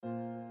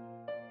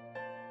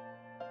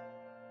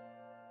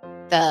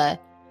the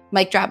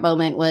mic drop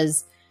moment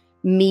was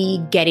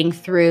me getting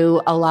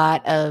through a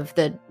lot of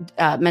the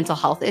mental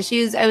health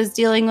issues I was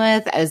dealing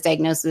with. I was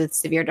diagnosed with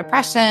severe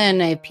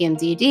depression. I have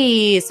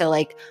PMDD. So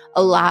like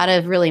a lot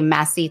of really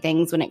messy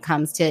things when it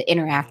comes to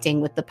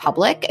interacting with the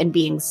public and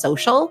being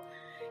social.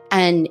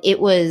 And it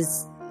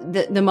was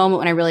the moment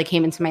when I really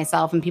came into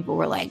myself and people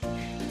were like,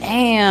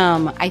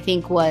 damn, I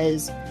think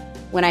was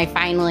when I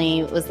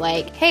finally was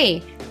like,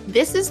 hey,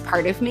 this is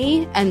part of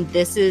me and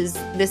this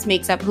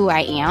makes up who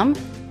I am.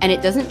 And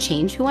it doesn't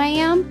change who I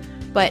am.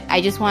 But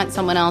I just want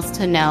someone else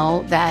to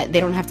know that they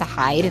don't have to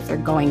hide if they're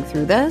going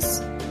through this,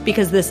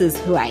 because this is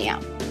who I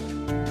am.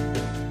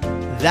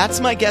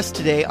 That's my guest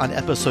today on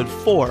episode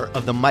 4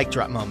 of the Mic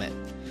Drop Moment.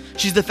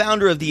 She's the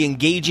founder of The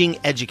Engaging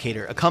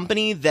Educator, a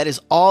company that is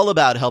all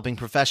about helping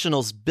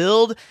professionals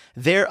build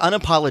their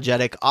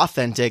unapologetic,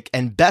 authentic,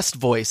 and best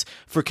voice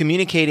for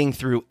communicating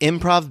through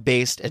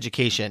improv-based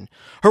education.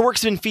 Her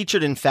work's been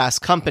featured in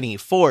Fast Company,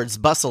 Ford's,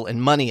 Bustle, and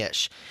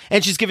Moneyish.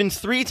 And she's given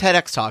 3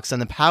 TEDx talks on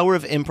the power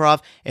of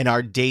improv in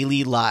our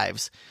daily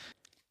lives.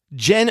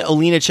 Jen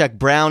Oleniczak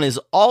Brown is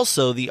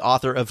also the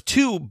author of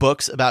 2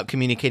 books about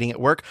communicating at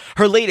work.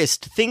 Her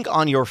latest, Think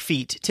on Your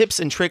Feet, Tips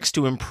and Tricks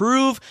to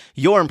Improve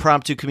Your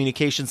Impromptu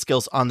Communication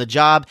Skills on the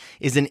Job,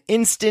 is an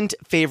instant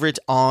favorite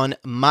on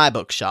my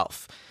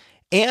bookshelf.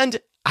 And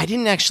I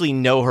didn't actually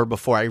know her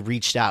before I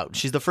reached out.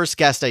 She's the first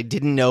guest I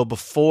didn't know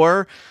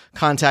before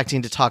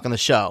contacting to talk on the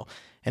show.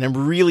 And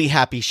I'm really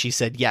happy she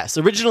said yes.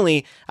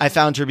 Originally, I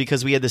found her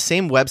because we had the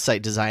same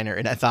website designer,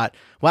 and I thought,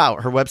 wow,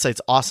 her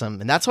website's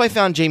awesome. And that's why I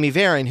found Jamie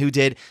Varon, who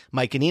did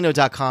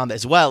MikeAnino.com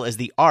as well as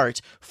the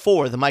art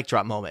for the Mic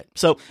Drop Moment.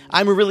 So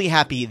I'm really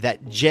happy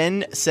that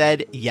Jen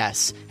said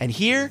yes. And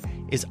here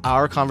is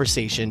our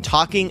conversation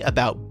talking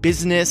about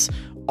business,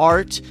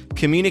 art,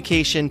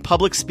 communication,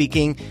 public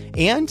speaking,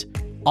 and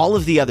all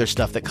of the other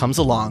stuff that comes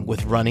along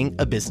with running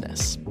a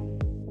business.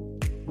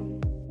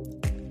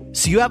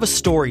 So you have a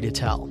story to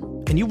tell.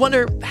 And you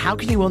wonder, how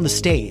can you own the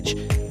stage,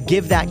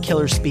 give that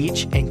killer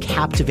speech, and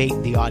captivate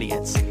the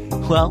audience?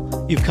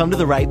 Well, you've come to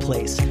the right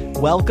place.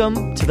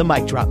 Welcome to the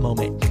Mic Drop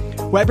Moment,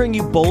 where I bring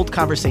you bold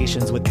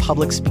conversations with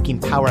public speaking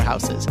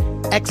powerhouses,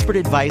 expert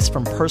advice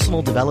from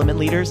personal development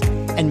leaders,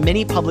 and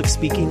many public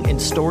speaking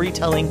and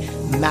storytelling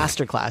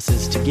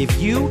masterclasses to give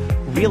you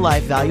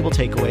real-life valuable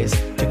takeaways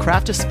to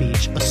craft a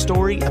speech, a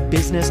story, a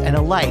business, and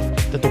a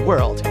life that the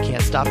world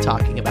can't stop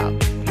talking about.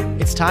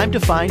 It's time to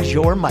find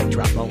your mic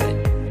drop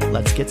moment.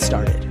 Let's get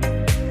started.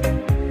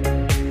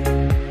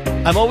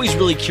 I'm always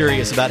really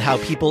curious about how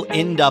people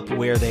end up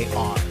where they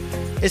are,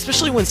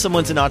 especially when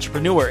someone's an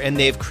entrepreneur and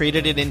they've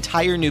created an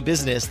entire new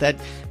business that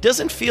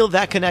doesn't feel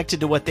that connected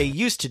to what they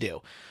used to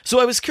do. So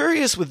I was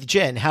curious with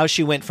Jen how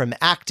she went from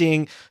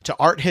acting to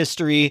art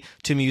history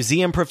to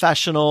museum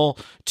professional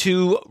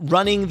to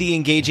running The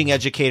Engaging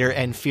Educator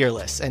and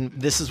Fearless. And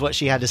this is what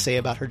she had to say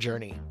about her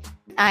journey.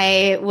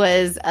 I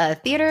was a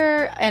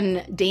theater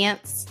and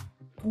dance,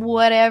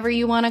 whatever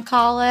you want to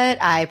call it.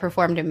 I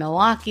performed in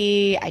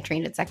Milwaukee. I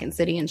trained at Second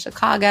City in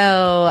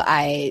Chicago.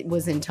 I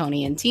was in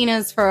Tony and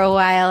Tina's for a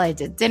while. I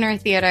did dinner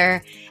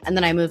theater. And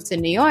then I moved to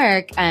New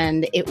York,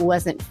 and it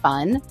wasn't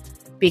fun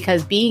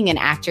because being an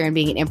actor and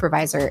being an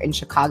improviser in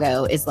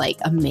Chicago is like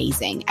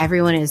amazing.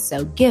 Everyone is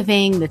so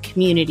giving. The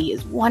community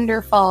is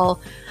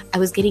wonderful. I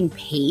was getting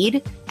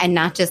paid and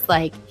not just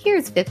like,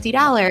 here's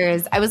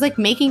 $50. I was like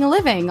making a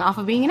living off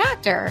of being an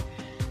actor.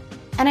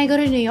 And I go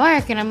to New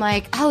York and I'm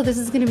like, oh, this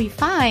is going to be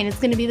fine. It's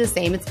going to be the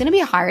same. It's going to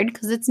be hard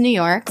because it's New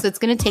York, so it's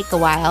going to take a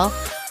while.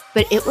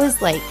 But it was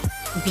like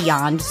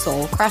beyond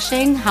soul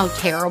crushing how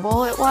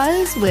terrible it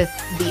was with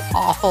the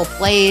awful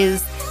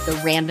plays, the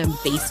random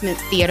basement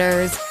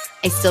theaters.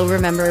 I still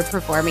remember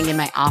performing in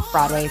my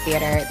off-Broadway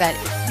theater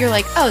that you're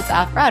like, oh, it's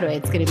off-Broadway.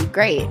 It's going to be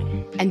great.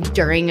 And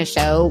during a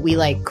show, we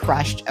like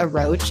crushed a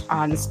roach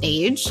on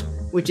stage,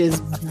 which is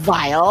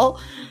vile.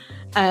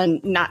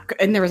 And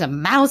there was a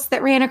mouse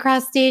that ran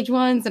across stage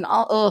once and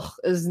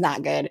it was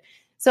not good.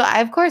 So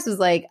I, of course, was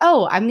like,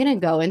 oh, I'm going to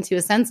go into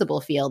a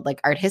sensible field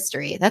like art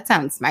history. That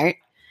sounds smart.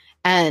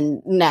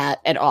 And not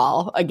at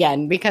all,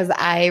 again, because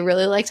I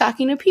really like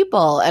talking to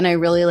people and I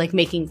really like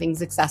making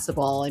things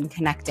accessible and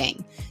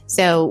connecting.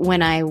 So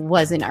when I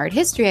was in art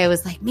history, I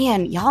was like,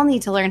 man, y'all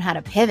need to learn how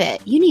to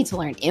pivot. You need to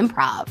learn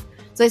improv.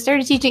 So I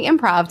started teaching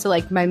improv to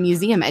like my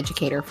museum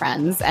educator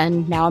friends,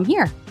 and now I'm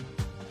here.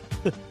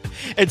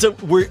 And so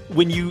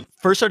when you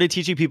first started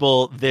teaching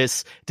people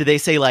this, did they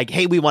say like,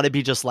 hey, we want to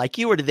be just like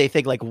you? Or did they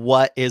think like,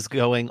 what is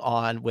going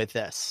on with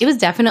this? It was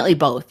definitely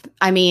both.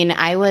 I mean,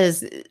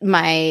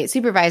 my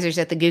supervisors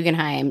at the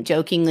Guggenheim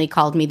jokingly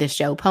called me the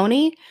show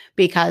pony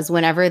because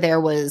whenever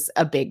there was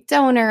a big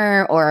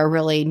donor or a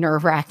really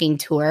nerve-wracking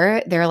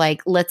tour, they're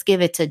like, let's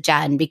give it to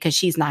Jen because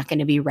she's not going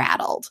to be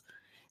rattled.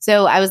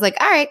 So I was like,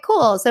 all right,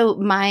 cool. So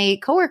my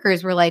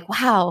coworkers were like,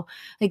 wow,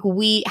 like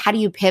how do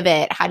you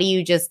pivot? How do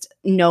you just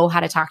know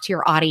how to talk to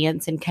your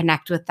audience and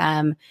connect with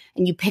them?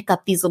 And you pick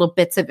up these little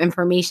bits of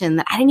information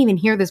that I didn't even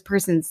hear this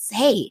person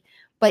say,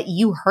 but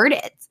you heard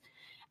it.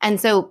 And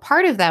so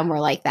part of them were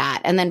like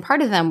that. And then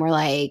part of them were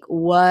like,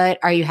 what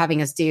are you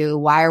having us do?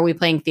 Why are we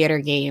playing theater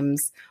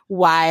games?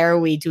 Why are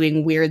we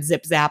doing weird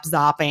zip zap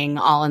zopping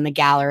all in the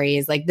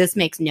galleries? Like, this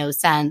makes no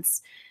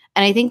sense.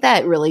 And I think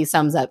that really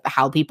sums up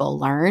how people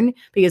learn,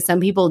 because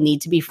some people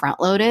need to be front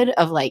loaded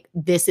of like,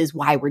 this is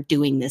why we're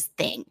doing this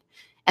thing.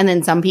 And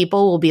then some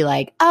people will be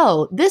like,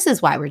 oh, this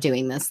is why we're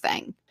doing this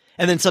thing.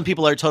 And then some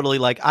people are totally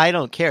like, I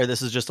don't care.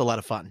 This is just a lot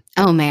of fun.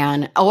 Oh,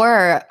 man.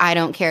 Or I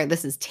don't care.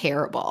 This is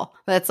terrible.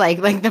 That's like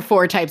the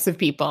 4 types of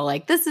people.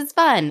 Like, this is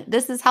fun.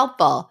 This is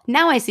helpful.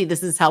 Now I see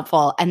this is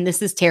helpful. And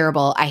this is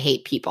terrible. I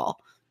hate people.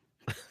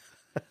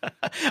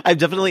 I've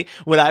definitely,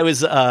 when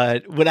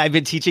I've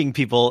been teaching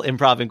people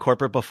improv in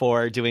corporate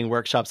before, doing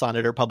workshops on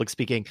it or public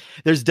speaking,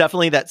 there's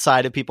definitely that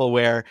side of people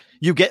where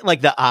you get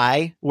like the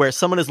eye where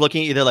someone is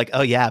looking at you, they're like,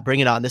 oh yeah,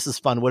 bring it on. This is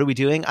fun. What are we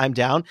doing? I'm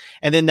down.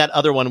 And then that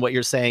other one, what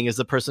you're saying is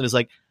the person is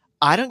like,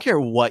 I don't care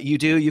what you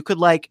do. You could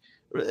like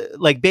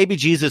baby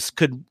Jesus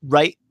could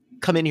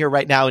come in here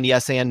right now and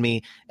yes and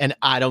me, and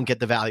I don't get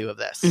the value of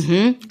this.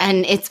 Mm-hmm.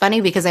 And it's funny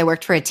because I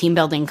worked for a team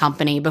building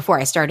company before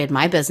I started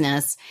my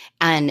business,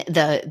 and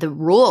the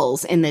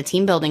rules in the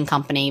team building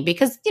company,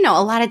 because, you know,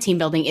 a lot of team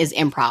building is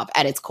improv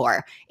at its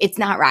core. It's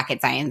not rocket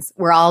science.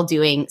 We're all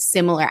doing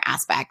similar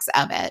aspects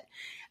of it.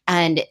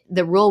 And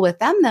the rule with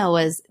them, though,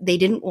 was they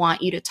didn't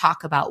want you to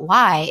talk about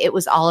why. It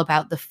was all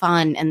about the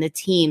fun and the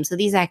team. So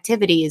these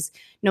activities,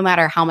 no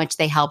matter how much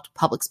they helped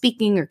public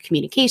speaking or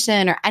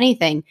communication or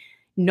anything,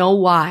 no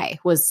why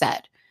was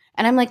said.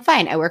 And I'm like,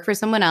 fine, I work for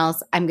someone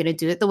else. I'm going to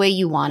do it the way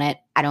you want it.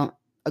 I don't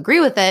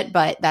agree with it,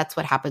 but that's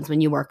what happens when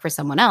you work for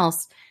someone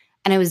else.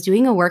 And I was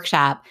doing a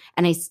workshop,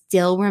 and I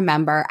still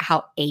remember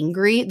how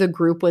angry the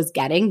group was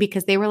getting,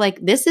 because they were like,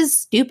 this is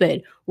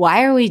stupid.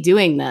 Why are we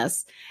doing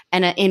this?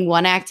 And in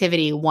one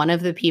activity, one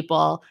of the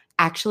people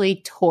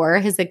actually tore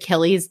his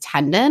Achilles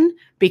tendon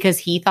because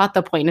he thought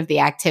the point of the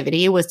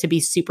activity was to be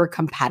super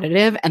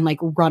competitive and like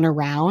run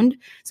around.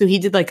 So he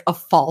did like a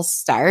false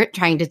start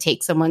trying to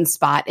take someone's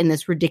spot in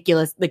this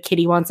ridiculous, the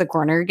kitty wants a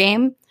corner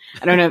game.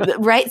 I don't know.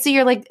 Right. So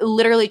you're like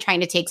literally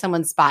trying to take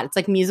someone's spot. It's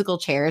like musical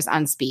chairs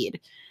on speed.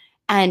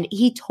 And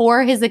he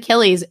tore his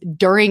Achilles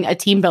during a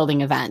team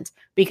building event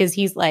because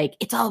he's like,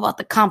 it's all about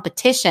the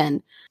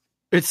competition.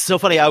 It's so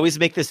funny. I always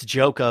make this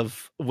joke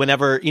of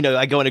whenever, you know,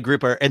 I go in a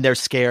group and they're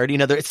scared, you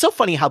know, it's so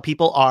funny how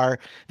people are,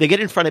 they get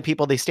in front of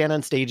people, they stand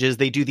on stages,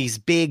 they do these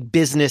big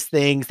business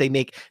things, they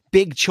make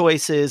big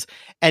choices.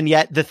 And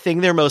yet the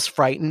thing they're most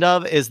frightened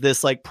of is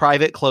this like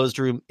private closed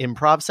room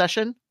improv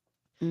session.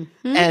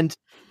 Mm-hmm. And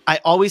I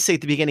always say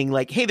at the beginning,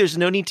 like, hey, there's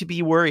no need to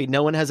be worried.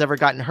 No one has ever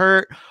gotten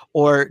hurt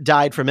or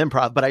died from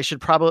improv, but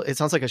it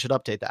sounds like I should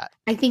update that.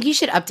 I think you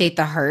should update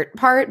the hurt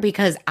part,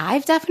 because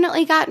I've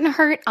definitely gotten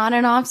hurt on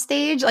and off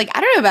stage. Like, I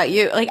don't know about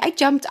you. Like, I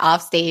jumped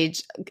off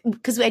stage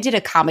because I did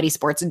a comedy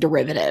sports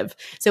derivative.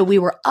 So we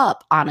were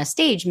up on a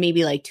stage,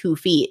 maybe like 2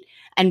 feet.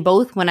 And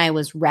both when I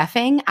was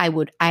reffing,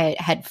 I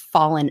had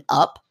fallen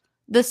up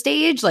the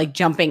stage, like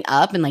jumping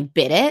up, and like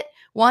bit it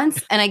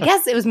once. And I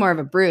guess it was more of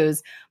a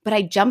bruise, but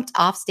I jumped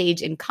off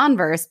stage in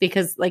Converse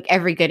because, like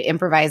every good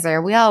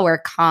improviser, we all wear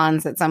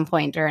cons at some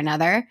point or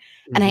another.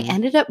 Mm-hmm. And I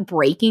ended up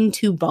breaking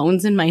 2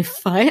 bones in my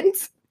foot.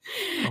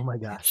 Oh my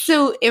gosh.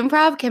 So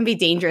improv can be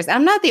dangerous.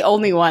 I'm not the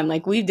only one.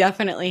 Like, we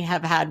definitely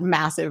have had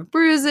massive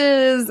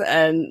bruises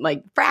and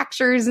like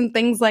fractures and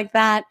things like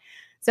that.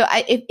 So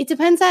it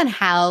depends on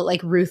how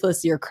like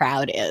ruthless your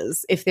crowd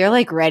is. If they're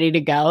like ready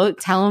to go,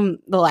 tell them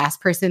the last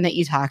person that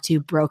you talked to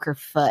broke her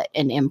foot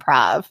in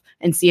improv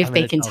and see if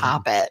they can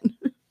top it.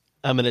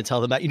 I'm going to tell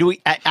them that. You know,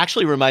 it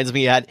actually reminds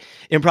me at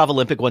Improv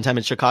Olympic one time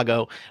in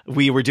Chicago,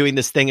 we were doing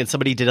this thing and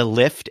somebody did a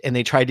lift and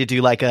they tried to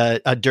do like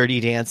a dirty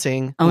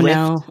dancing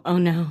lift. Oh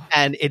no.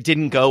 And it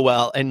didn't go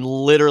well, and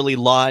literally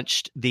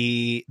launched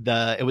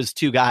it was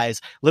 2 guys,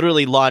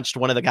 literally launched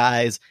one of the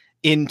guys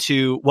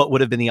into what would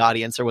have been the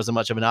audience. There wasn't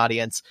much of an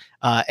audience,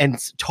 and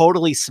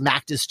totally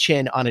smacked his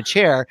chin on a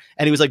chair,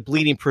 and he was like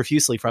bleeding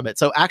profusely from it.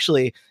 So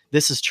actually,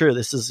 this is true.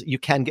 You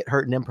can get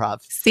hurt in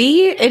improv.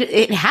 See,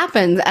 it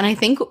happens. And I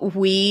think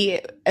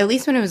at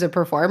least when I was a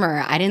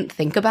performer, I didn't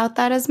think about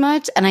that as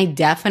much. And I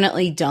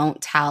definitely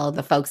don't tell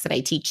the folks that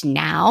I teach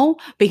now,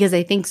 because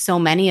I think so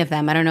many of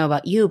them, I don't know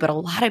about you, but a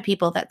lot of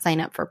people that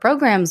sign up for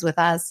programs with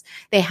us,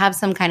 they have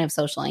some kind of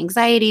social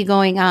anxiety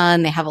going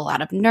on. They have a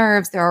lot of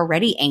nerves. They're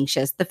already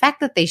anxious. The fact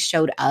that they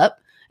showed up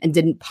and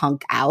didn't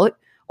punk out,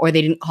 or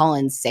they didn't call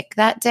in sick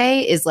that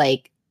day, is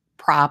like,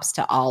 props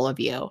to all of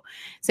you.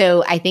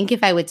 So I think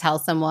if I would tell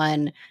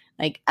someone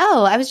like,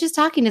 oh, I was just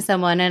talking to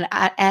someone and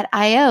at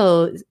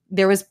IO,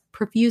 there was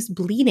profuse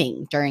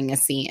bleeding during a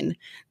scene,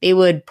 they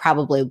would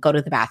probably go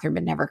to the bathroom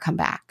and never come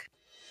back.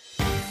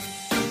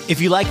 If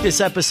you like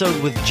this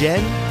episode with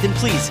Jen, then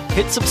please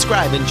hit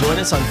subscribe and join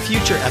us on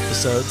future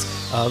episodes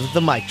of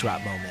The Mic Drop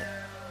Moment.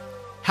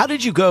 How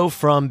did you go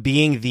from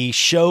being the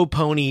show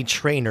pony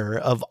trainer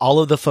of all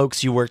of the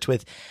folks you worked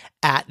with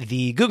at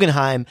the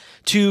Guggenheim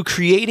to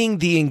creating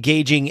the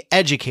engaging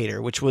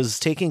educator, which was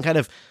taking kind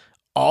of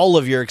all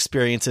of your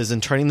experiences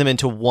and turning them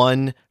into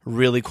one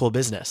really cool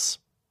business?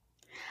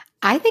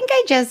 I think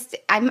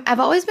I've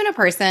always been a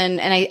person,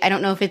 and I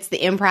don't know if it's the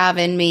improv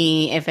in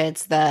me, if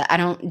it's I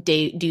don't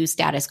do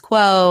status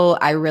quo.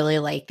 I really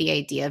like the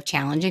idea of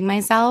challenging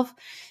myself.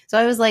 So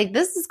I was like,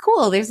 this is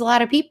cool. There's a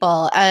lot of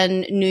people,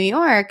 and New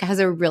York has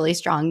a really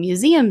strong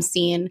museum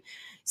scene.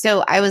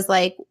 So I was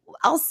like,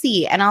 I'll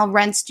see, and I'll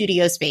rent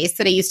studio space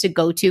that I used to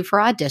go to for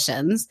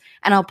auditions,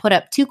 and I'll put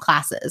up 2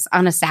 classes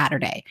on a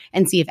Saturday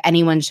and see if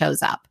anyone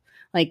shows up.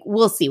 Like,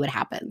 we'll see what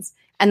happens.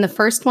 And the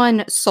first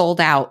one sold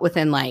out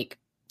within like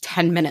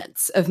 10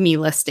 minutes of me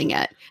listing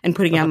it and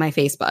putting it on my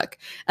Facebook.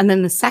 And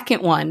then the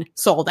second one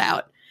sold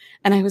out.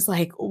 And I was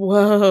like,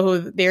 whoa,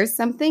 there's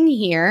something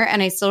here.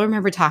 And I still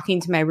remember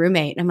talking to my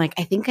roommate, and I'm like,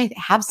 I think I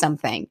have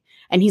something.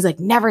 And he's like,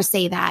 never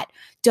say that.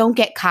 Don't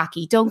get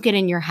cocky. Don't get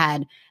in your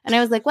head. And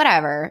I was like,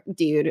 whatever,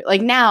 dude.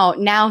 Like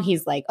now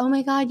he's like, oh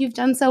my God, you've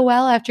done so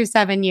well after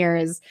 7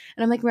 years.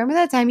 And I'm like, remember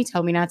that time you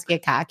told me not to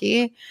get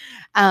cocky?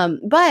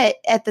 But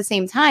at the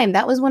same time,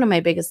 that was one of my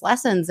biggest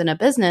lessons in a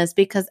business,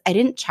 because I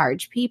didn't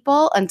charge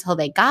people until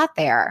they got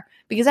there,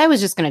 because I was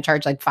just going to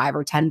charge like $5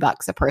 or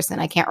 $10 a person.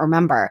 I can't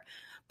remember.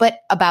 But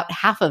about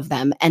half of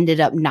them ended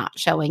up not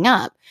showing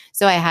up.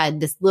 So I had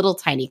this little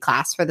tiny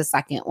class for the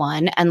second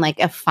one and like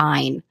a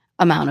fine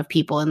amount of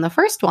people in the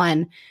first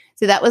one.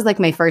 So that was like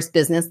my first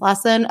business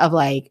lesson of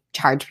like,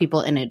 charge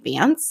people in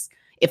advance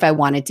if I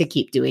wanted to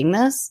keep doing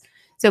this.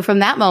 So from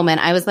that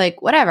moment, I was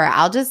like, whatever,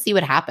 I'll just see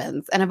what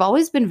happens. And I've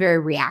always been very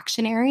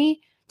reactionary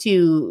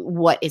to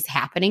what is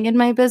happening in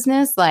my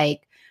business.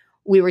 Like,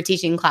 we were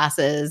teaching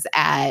classes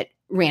at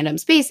random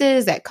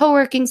spaces, at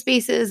co-working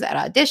spaces, at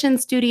audition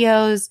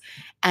studios.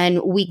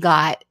 And we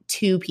got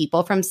 2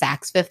 people from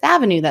Saks Fifth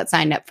Avenue that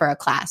signed up for a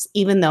class,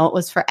 even though it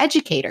was for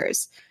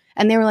educators.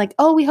 And they were like,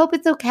 oh, we hope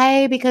it's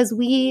okay because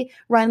we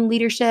run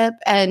leadership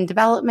and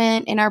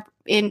development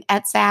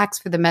at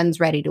Saks for the men's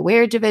ready to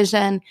wear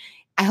division.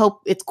 I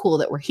hope it's cool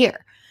that we're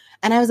here.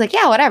 And I was like,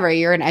 yeah, whatever.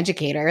 You're an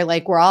educator.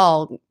 Like, we're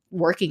all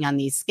working on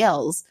these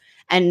skills.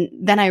 And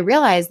then I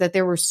realized that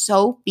there were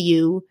so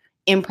few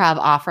improv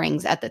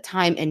offerings at the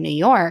time in New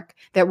York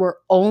that were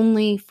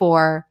only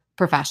for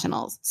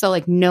professionals. So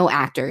like, no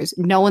actors,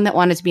 no one that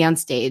wanted to be on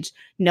stage,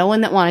 no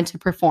one that wanted to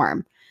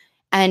perform.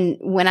 And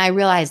when I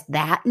realized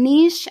that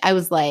niche, I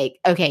was like,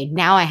 okay,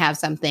 now I have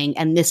something,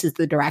 and this is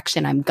the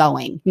direction I'm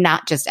going.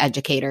 Not just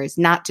educators,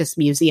 not just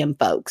museum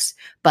folks,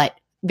 but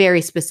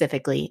very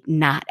specifically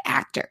not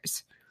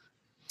actors.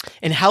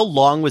 And how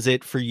long was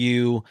it for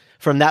you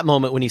from that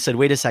moment when you said,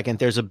 wait a second,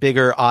 there's a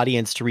bigger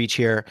audience to reach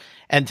here,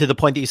 and to the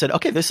point that you said,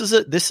 okay, this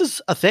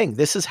is a thing.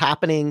 This is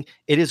happening.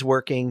 It is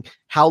working.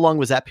 How long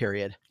was that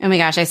period? Oh my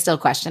gosh, I still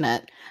question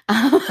it.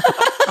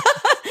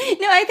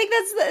 No, I think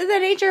that's the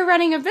nature of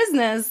running a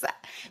business,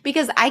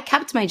 because I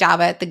kept my job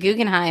at the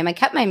Guggenheim. I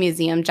kept my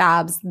museum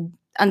jobs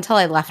until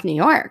I left New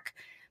York,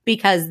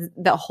 because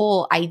the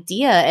whole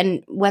idea,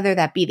 and whether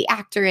that be the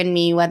actor in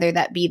me, whether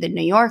that be the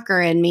New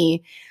Yorker in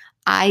me,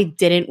 I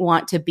didn't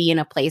want to be in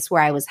a place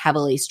where I was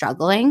heavily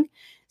struggling.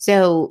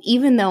 So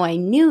even though I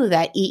knew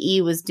that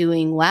EE was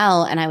doing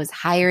well and I was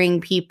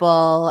hiring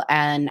people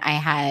and I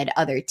had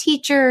other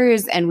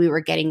teachers and we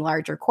were getting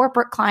larger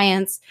corporate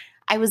clients,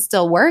 I was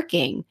still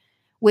working,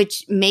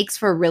 which makes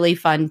for really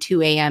fun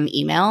 2 a.m.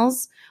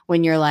 emails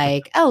when you're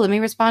like, oh, let me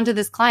respond to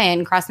this client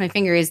and cross my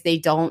fingers they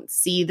don't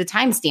see the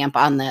timestamp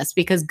on this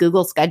because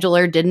Google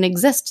Scheduler didn't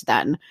exist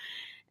then.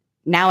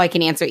 Now I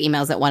can answer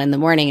emails at 1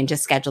 a.m. and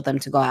just schedule them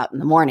to go out in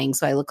the morning,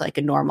 so I look like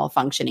a normal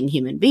functioning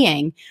human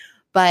being.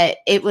 But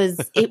it was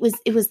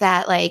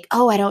that like,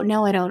 oh, I don't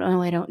know.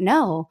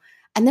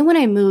 And then when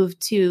I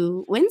moved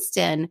to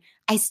Winston,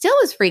 I still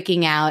was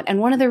freaking out. And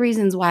one of the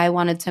reasons why I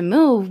wanted to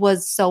move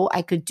was so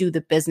I could do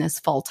the business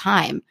full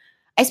time.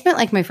 I spent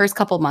like my first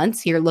couple months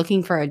here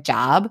looking for a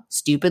job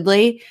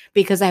stupidly,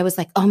 because I was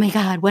like, oh my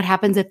God, what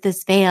happens if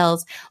this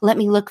fails? Let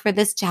me look for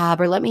this job,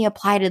 or let me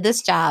apply to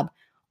this job.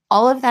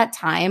 All of that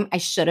time I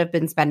should have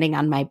been spending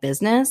on my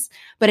business,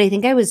 but I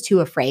think I was too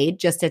afraid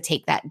just to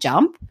take that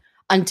jump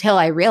until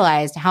I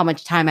realized how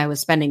much time I was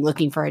spending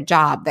looking for a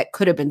job that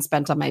could have been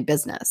spent on my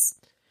business.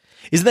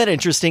 Isn't that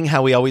interesting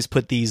how we always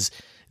put these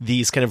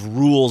kind of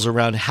rules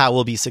around how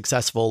we'll be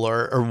successful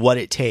or what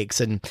it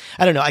takes? And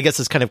I don't know, I guess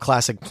it's kind of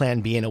classic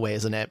plan B in a way,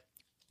 isn't it?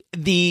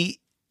 The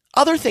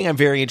other thing I'm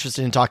very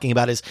interested in talking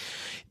about is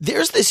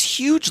there's this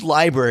huge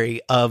library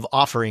of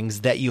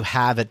offerings that you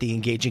have at the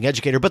Engaging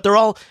Educator, but they're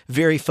all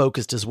very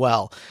focused as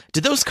well.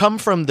 Did those come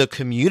from the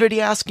community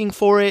asking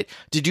for it?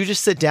 Did you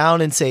just sit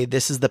down and say,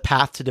 this is the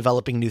path to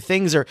developing new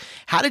things? Or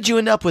how did you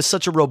end up with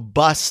such a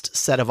robust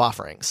set of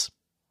offerings?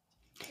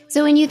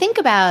 So when you think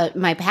about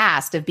my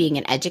past of being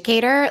an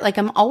educator, like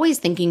I'm always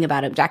thinking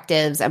about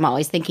objectives. I'm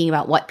always thinking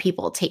about what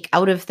people take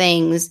out of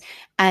things.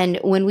 And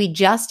when we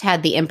just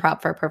had the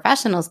Improv for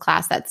Professionals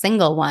class, that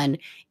single one,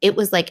 it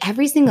was like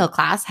every single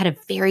class had a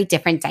very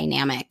different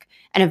dynamic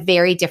and a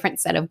very different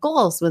set of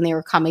goals when they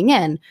were coming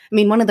in. I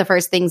mean, one of the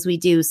first things we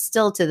do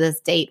still to this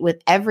date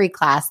with every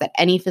class that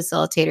any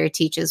facilitator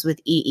teaches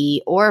with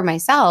EE or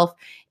myself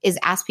is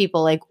ask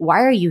people like,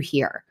 why are you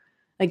here?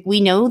 Like,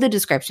 we know the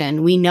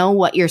description. We know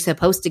what you're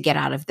supposed to get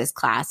out of this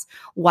class.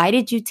 Why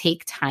did you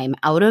take time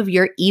out of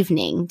your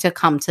evening to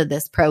come to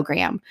this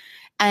program?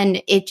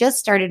 And it just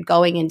started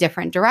going in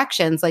different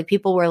directions. Like,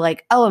 people were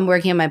like, oh, I'm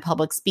working on my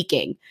public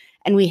speaking.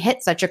 And we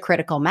hit such a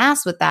critical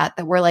mass with that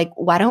we're like,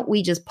 why don't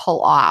we just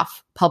pull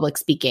off public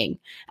speaking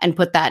and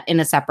put that in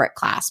a separate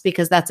class?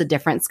 Because that's a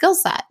different skill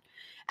set.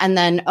 And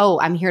then, oh,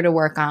 I'm here to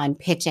work on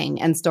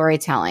pitching and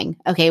storytelling.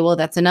 Okay, well,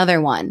 that's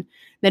another one.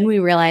 Then we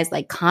realized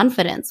like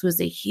confidence was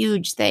a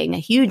huge thing, a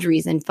huge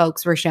reason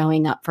folks were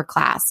showing up for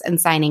class and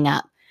signing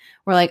up.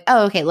 We're like,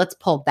 oh, okay, let's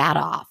pull that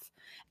off.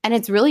 And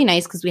it's really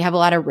nice because we have a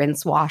lot of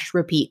rinse, wash,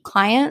 repeat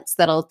clients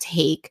that'll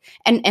take,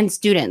 and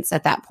students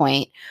at that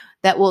point,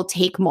 that will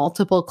take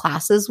multiple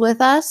classes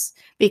with us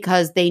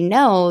because they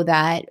know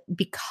that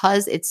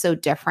because it's so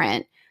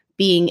different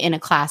being in a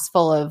class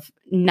full of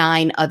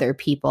 9 other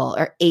people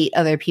or 8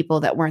 other people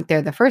that weren't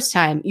there the first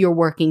time, you're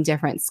working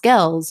different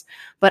skills,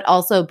 but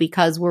also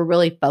because we're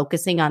really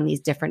focusing on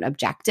these different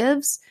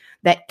objectives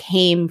that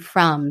came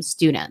from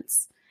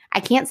students. I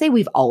can't say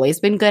we've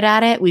always been good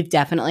at it. We've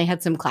definitely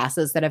had some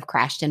classes that have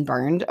crashed and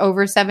burned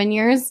over 7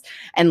 years.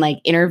 And like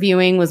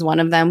interviewing was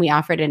one of them. We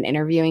offered an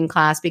interviewing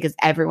class because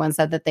everyone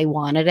said that they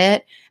wanted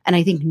it. And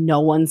I think no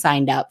one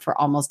signed up for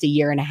almost a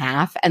year and a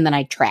half. And then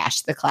I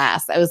trashed the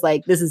class. I was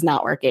like, this is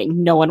not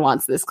working. No one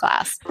wants this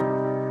class.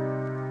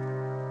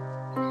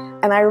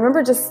 And I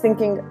remember just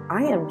thinking,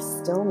 I am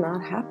still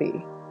not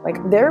happy.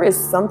 Like, there is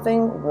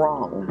something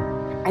wrong.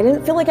 I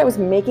didn't feel like I was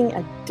making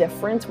a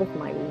difference with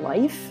my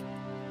life.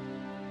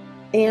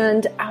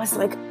 And I was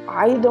like,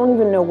 I don't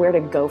even know where to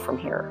go from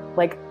here.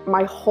 Like,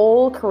 my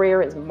whole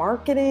career is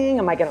marketing.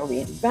 Am I going to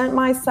reinvent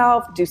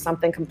myself, do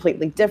something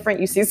completely different?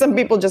 You see some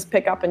people just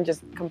pick up and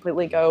just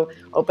completely go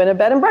open a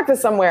bed and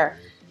breakfast somewhere,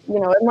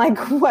 and like,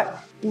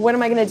 what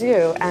am I going to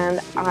do?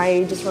 And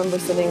I just remember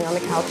sitting on the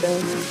couch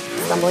and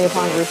stumbling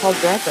upon RuPaul's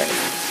Drag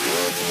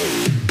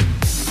Race.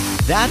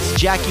 That's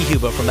Jackie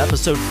Hubo from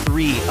episode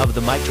 3 of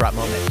The Mic Drop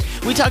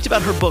Moment. We talked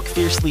about her book,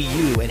 Fiercely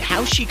You, and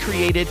how she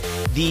created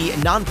the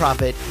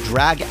nonprofit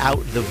Drag Out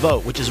the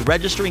Vote, which is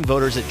registering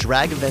voters at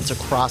drag events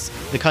across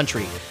the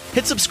country.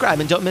 Hit subscribe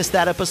and don't miss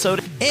that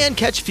episode, and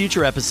catch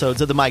future episodes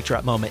of The Mic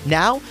Drop Moment.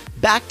 Now,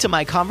 back to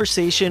my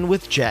conversation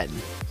with Jen.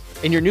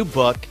 In your new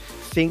book,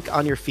 Think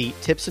on Your Feet,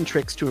 Tips and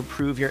Tricks to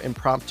Improve Your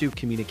Impromptu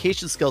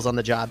Communication Skills on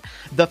the Job,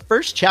 the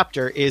first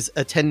chapter is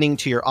attending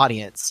to your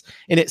audience.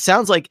 And it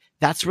sounds like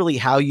that's really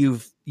how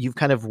you've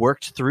kind of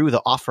worked through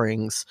the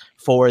offerings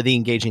for the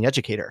engaging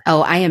educator.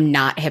 Oh, I am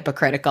not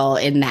hypocritical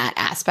in that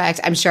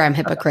aspect. I'm sure I'm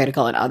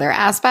hypocritical in other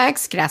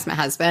aspects. You could ask my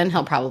husband.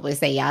 He'll probably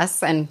say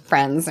yes, and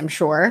friends, I'm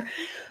sure.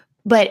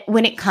 But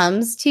when it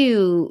comes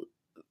to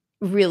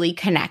really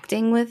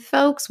connecting with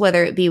folks,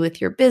 whether it be with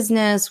your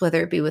business,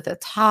 whether it be with a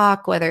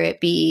talk, whether it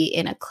be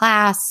in a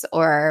class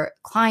or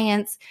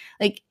clients,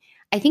 like,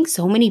 I think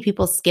so many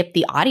people skip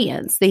the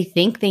audience. They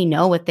think they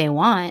know what they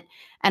want.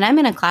 And I'm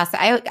in a class,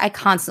 I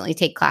constantly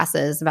take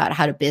classes about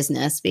how to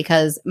business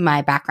because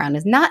my background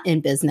is not in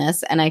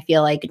business. And I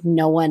feel like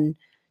no one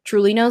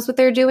truly knows what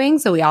they're doing.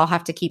 So we all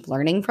have to keep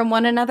learning from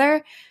one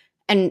another.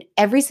 And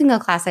every single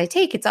class I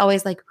take, it's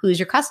always like, who's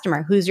your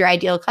customer? Who's your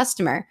ideal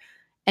customer?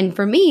 And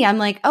for me, I'm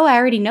like, oh, I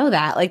already know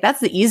that. Like,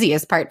 that's the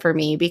easiest part for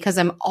me because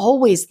I'm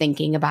always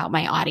thinking about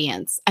my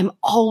audience. I'm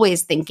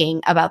always thinking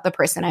about the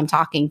person I'm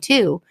talking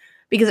to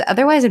because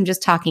otherwise I'm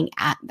just talking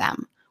at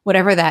them,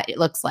 whatever that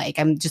looks like.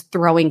 I'm just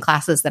throwing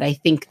classes that I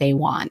think they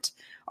want,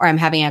 or I'm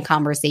having a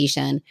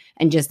conversation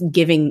and just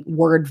giving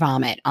word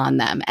vomit on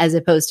them as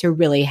opposed to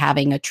really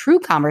having a true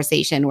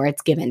conversation where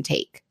it's give and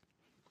take.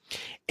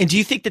 And do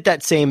you think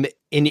that same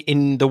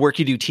in the work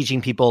you do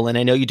teaching people, and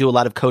I know you do a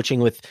lot of coaching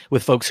with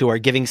folks who are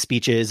giving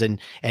speeches and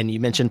you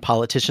mentioned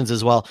politicians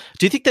as well.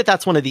 Do you think that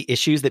that's one of the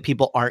issues that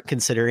people aren't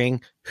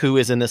considering who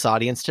is in this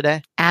audience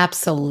today?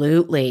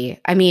 Absolutely.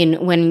 I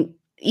mean, when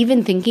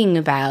even thinking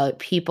about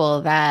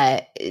people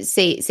that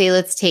say,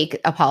 let's take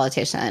a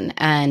politician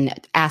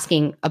and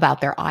asking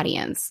about their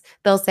audience,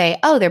 they'll say,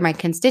 oh, they're my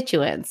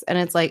constituents. And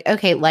it's like,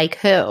 okay, like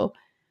who?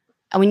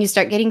 And when you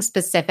start getting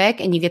specific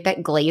and you get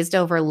that glazed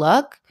over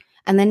look,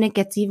 and then it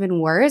gets even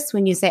worse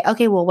when you say,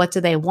 okay, well, what do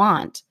they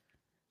want?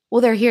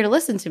 Well, they're here to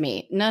listen to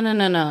me. No.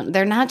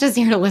 They're not just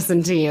here to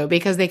listen to you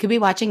because they could be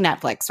watching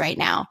Netflix right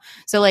now.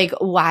 So like,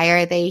 why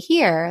are they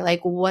here?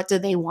 Like, what do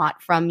they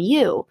want from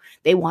you?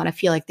 They want to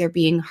feel like they're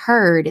being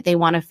heard. They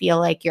want to feel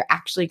like you're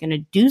actually going to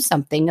do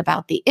something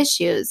about the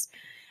issues.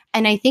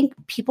 And I think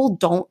people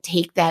don't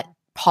take that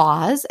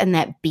pause and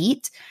that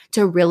beat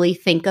to really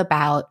think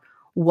about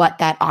what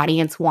that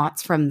audience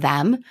wants from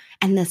them.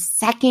 And the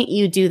second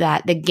you do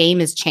that, the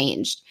game is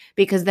changed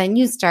because then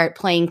you start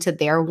playing to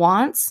their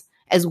wants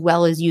as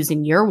well as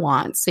using your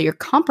wants. So you're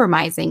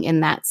compromising in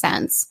that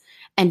sense.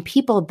 And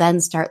people then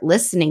start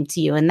listening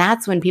to you. And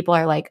that's when people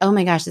are like, oh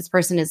my gosh, this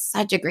person is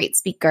such a great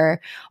speaker.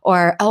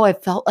 Or, oh, I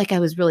felt like I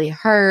was really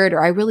heard,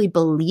 or I really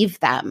believe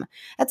them.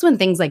 That's when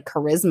things like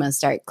charisma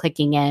start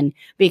clicking in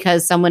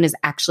because someone is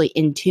actually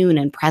in tune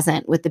and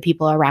present with the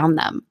people around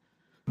them.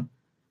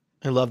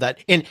 I love that.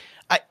 And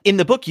in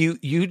the book, you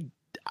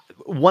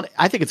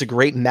I think it's a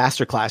great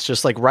masterclass,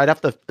 just like right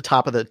off the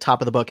top of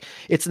the book.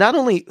 It's not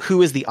only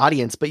who is the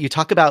audience, but you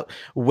talk about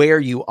where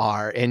you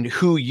are and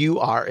who you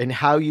are and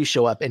how you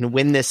show up and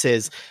when this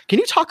is. Can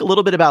you talk a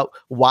little bit about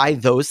why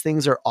those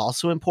things are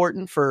also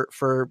important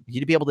for you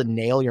to be able to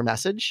nail your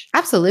message?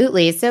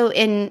 Absolutely. So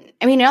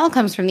it all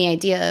comes from the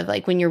idea of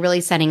like when you're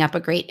really setting up a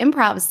great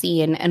improv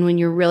scene and when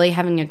you're really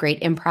having a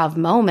great improv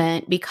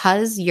moment,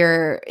 because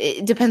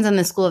it depends on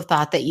the school of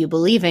thought that you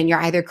believe in.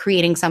 You're either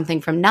creating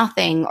something from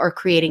nothing or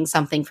creating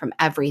something from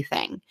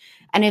everything.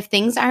 And if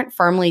things aren't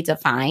firmly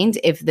defined,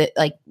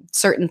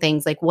 certain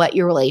things like what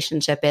your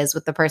relationship is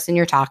with the person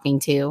you're talking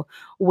to,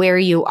 where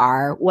you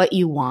are, what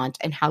you want,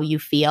 and how you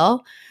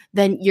feel,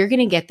 then you're going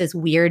to get this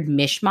weird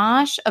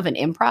mishmash of an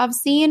improv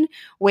scene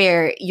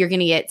where you're going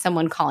to get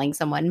someone calling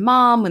someone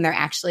mom when they're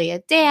actually a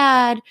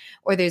dad,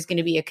 or there's going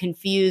to be a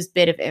confused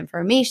bit of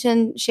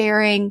information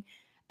sharing.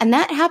 And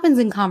that happens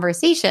in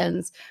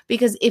conversations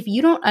because if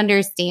you don't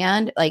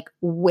understand like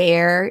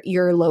where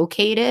you're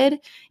located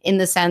in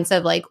the sense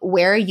of like,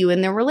 where are you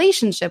in the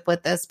relationship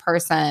with this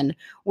person?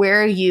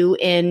 Where are you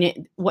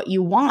in what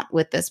you want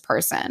with this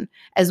person?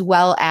 As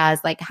well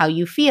as like how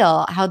you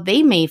feel, how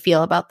they may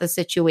feel about the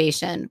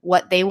situation,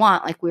 what they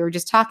want, like we were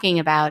just talking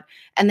about.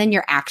 And then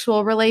your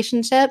actual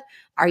relationship.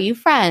 Are you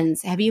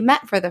friends? Have you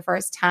met for the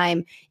first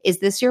time? Is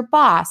this your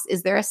boss?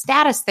 Is there a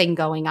status thing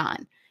going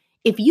on?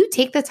 If you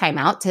take the time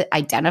out to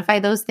identify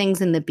those things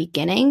in the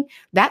beginning,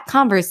 that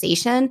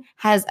conversation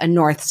has a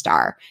North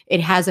Star. It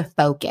has a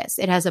focus.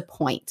 It has a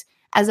point,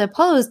 as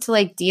opposed to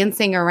like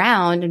dancing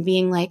around and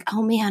being like,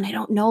 oh man, I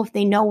don't know if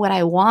they know what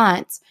I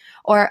want,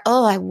 or,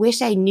 oh, I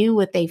wish I knew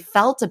what they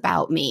felt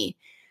about me.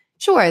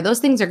 Sure, those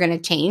things are going to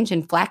change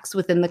and flex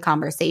within the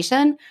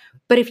conversation.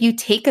 But if you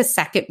take a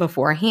second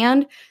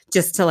beforehand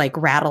just to like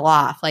rattle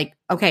off, like,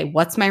 okay,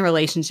 what's my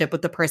relationship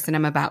with the person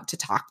I'm about to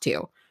talk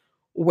to?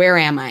 Where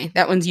am I?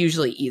 That one's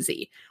usually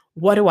easy.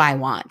 What do I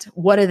want?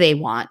 What do they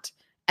want?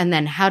 And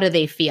then how do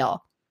they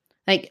feel?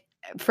 Like,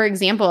 for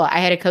example, I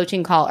had a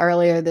coaching call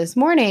earlier this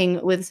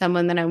morning with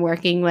someone that I'm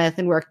working with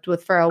and worked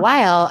with for a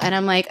while. And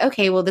I'm like,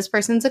 okay, well, this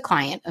person's a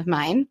client of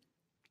mine.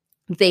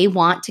 They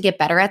want to get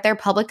better at their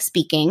public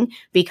speaking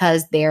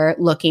because they're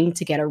looking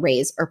to get a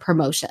raise or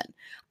promotion.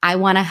 I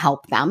want to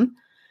help them.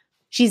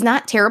 She's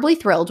not terribly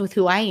thrilled with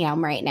who I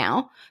am right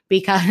now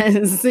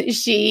because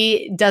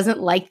she doesn't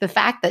like the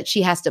fact that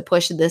she has to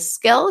push this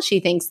skill. She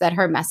thinks that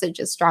her message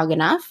is strong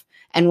enough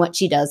and what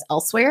she does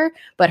elsewhere,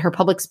 but her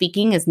public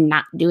speaking is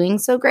not doing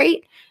so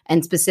great,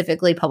 and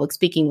specifically public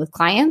speaking with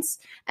clients.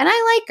 And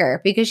I like her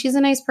because she's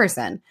a nice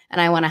person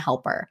and I want to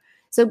help her.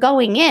 So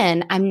going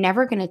in, I'm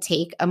never going to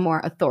take a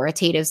more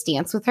authoritative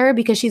stance with her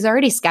because she's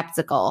already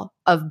skeptical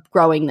of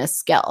growing this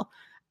skill.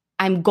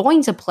 I'm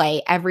going to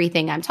play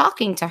everything I'm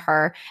talking to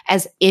her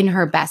as in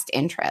her best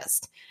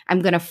interest.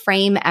 I'm going to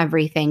frame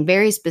everything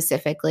very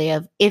specifically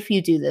of, if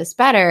you do this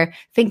better,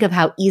 think of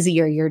how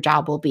easier your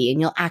job will be and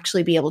you'll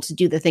actually be able to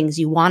do the things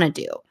you want to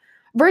do.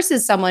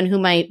 Versus someone who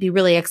might be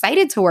really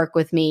excited to work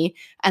with me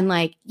and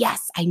like,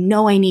 yes, I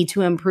know I need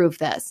to improve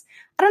this.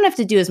 I don't have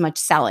to do as much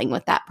selling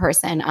with that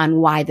person on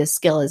why this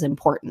skill is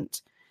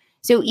important.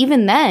 So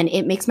even then,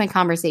 it makes my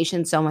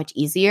conversation so much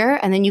easier.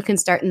 And then you can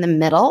start in the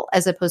middle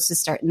as opposed to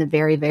start in the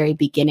very, very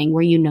beginning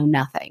where you know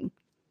nothing.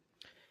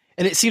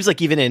 And it seems like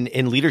even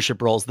in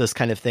leadership roles, this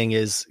kind of thing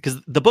is,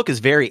 because the book is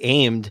very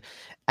aimed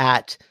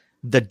at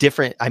the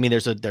different, I mean,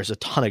 there's a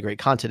ton of great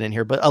content in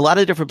here, but a lot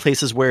of different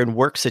places where in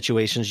work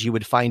situations you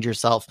would find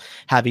yourself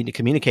having to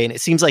communicate. And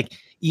it seems like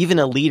even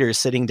a leader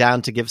sitting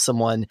down to give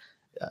someone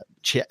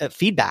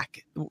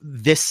feedback,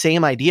 this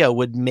same idea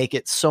would make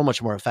it so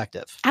much more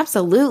effective.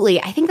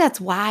 Absolutely. I think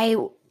that's why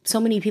so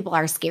many people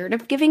are scared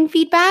of giving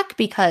feedback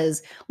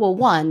because, well,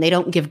 one, they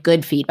don't give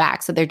good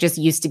feedback. So they're just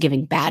used to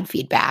giving bad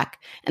feedback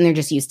and they're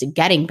just used to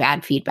getting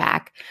bad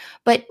feedback.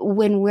 But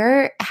when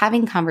we're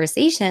having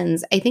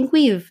conversations, I think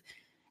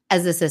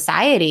as a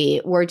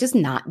society, we're just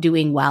not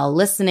doing well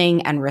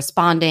listening and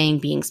responding,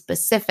 being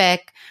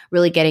specific,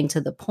 really getting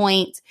to the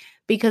point,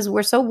 because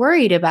we're so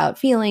worried about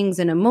feelings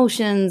and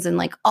emotions and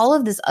like all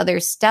of this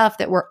other stuff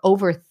that we're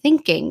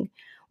overthinking,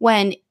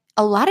 when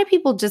a lot of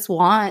people just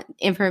want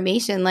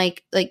information,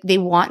 like they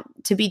want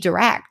to be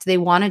direct. They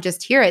want to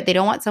just hear it. They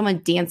don't want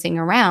someone dancing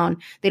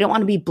around. They don't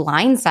want to be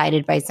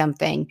blindsided by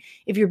something.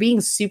 If you're being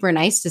super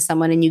nice to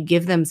someone and you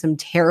give them some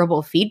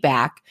terrible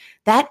feedback,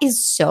 that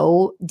is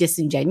so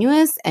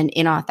disingenuous and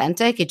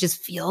inauthentic. It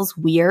just feels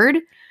weird.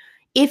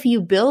 If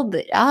you build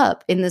it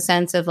up in the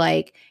sense of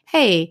like,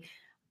 hey,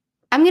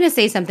 I'm going to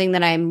say something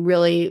that I'm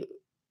really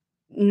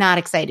not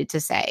excited to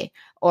say,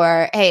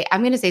 or, hey,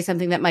 I'm going to say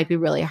something that might be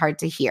really hard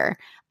to hear.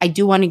 I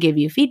do want to give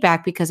you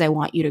feedback because I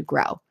want you to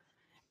grow.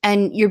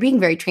 And you're being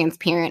very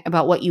transparent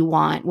about what you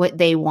want, what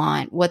they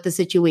want, what the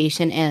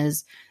situation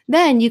is.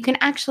 Then you can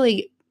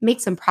actually make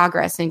some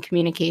progress in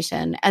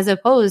communication, as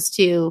opposed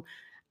to,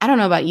 I don't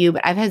know about you,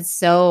 but I've had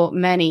so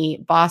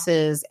many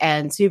bosses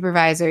and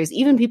supervisors,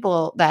 even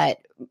people that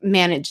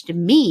managed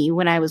me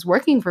when I was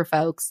working for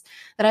folks,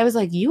 that I was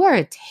like, you are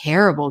a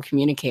terrible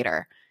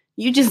communicator.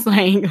 you just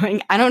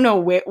like I don't know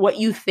what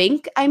you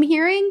think I'm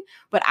hearing,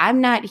 but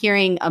I'm not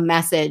hearing a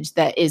message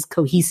that is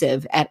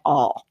cohesive at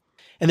all.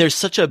 And there's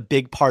such a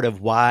big part of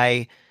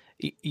why,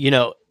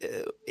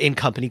 in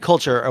company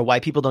culture, or why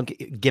people don't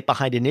get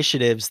behind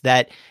initiatives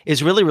that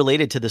is really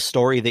related to the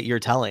story that you're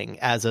telling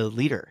as a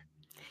leader.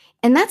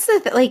 And that's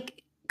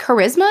like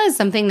charisma is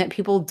something that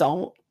people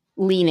don't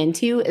lean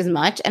into as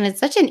much. And it's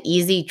such an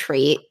easy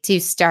trait to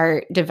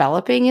start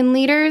developing in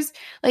leaders.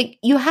 Like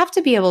you have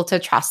to be able to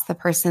trust the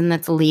person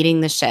that's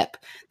leading the ship.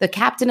 The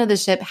captain of the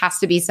ship has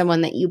to be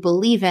someone that you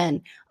believe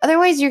in.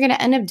 Otherwise, you're going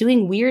to end up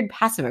doing weird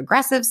passive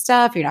aggressive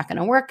stuff. You're not going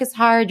to work as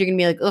hard. You're going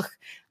to be like, ugh,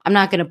 I'm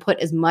not going to put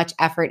as much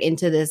effort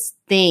into this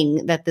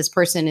thing that this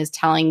person is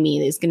telling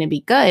me is going to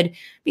be good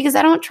because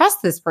I don't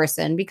trust this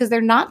person because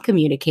they're not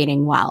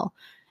communicating well.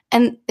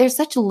 And there's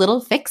such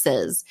little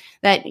fixes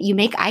that you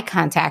make eye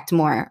contact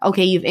more.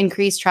 Okay, you've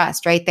increased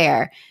trust right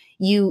there.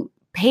 You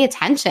pay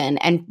attention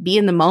and be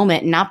in the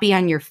moment and not be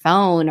on your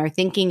phone or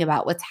thinking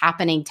about what's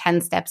happening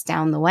 10 steps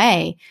down the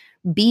way.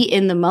 Be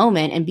in the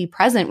moment and be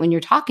present when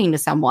you're talking to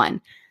someone.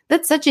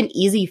 That's such an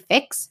easy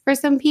fix for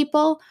some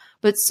people.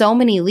 But so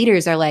many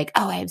leaders are like,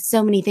 oh, I have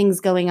so many things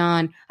going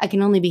on. I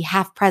can only be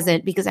half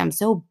present because I'm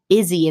so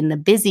busy in the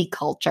busy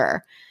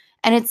culture.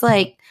 And it's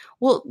like,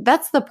 well,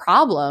 that's the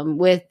problem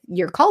with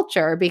your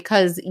culture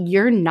because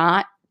you're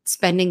not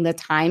spending the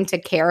time to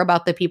care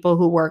about the people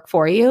who work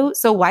for you.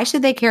 So why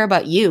should they care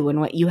about you and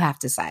what you have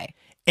to say?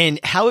 And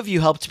how have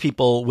you helped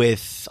people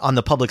with, on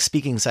the public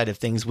speaking side of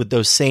things, with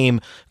those same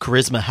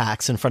charisma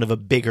hacks in front of a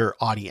bigger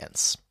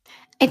audience?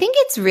 I think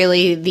it's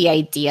really the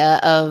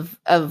idea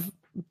of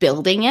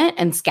building it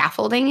and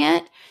scaffolding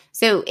it.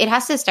 So it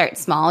has to start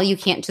small. You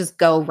can't just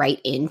go right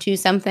into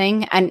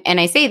something. And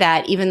I say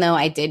that even though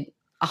I did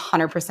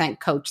 100%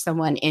 coach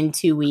someone in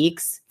 2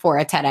 weeks for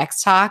a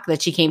TEDx talk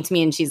that she came to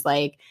me and she's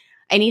like,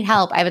 I need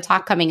help. I have a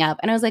talk coming up.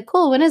 And I was like,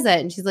 cool, when is it?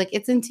 And she's like,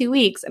 it's in 2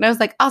 weeks. And I was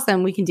like,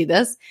 awesome, we can do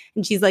this.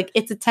 And she's like,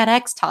 it's a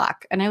TEDx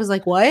talk. And I was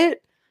like, what?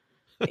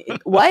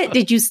 What?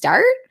 Did you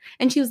start?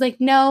 And she was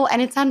like, no.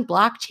 And it's on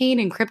blockchain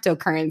and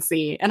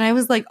cryptocurrency. And I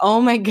was like,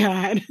 oh my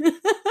God.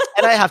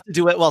 And I have to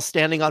do it while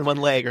standing on one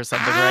leg or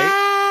something,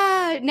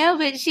 right? No,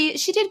 but she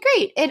did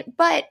great.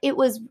 It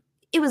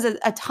was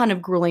a ton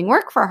of grueling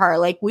work for her.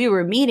 Like we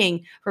were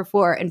meeting for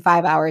 4 and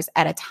 5 hours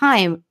at a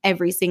time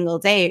every single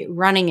day,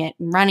 running it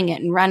and running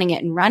it and running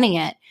it and running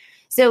it.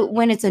 So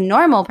when it's a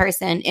normal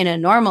person in a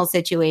normal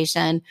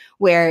situation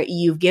where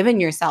you've given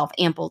yourself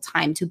ample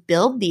time to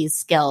build these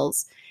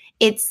skills,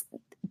 it's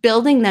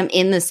building them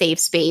in the safe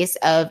space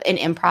of an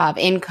improv,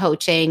 in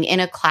coaching, in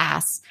a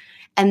class,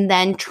 and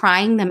then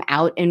trying them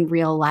out in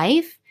real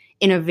life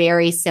in a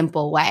very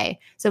simple way.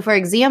 So for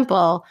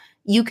example,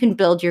 you can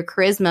build your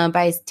charisma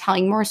by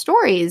telling more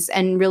stories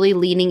and really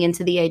leaning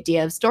into the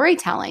idea of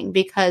storytelling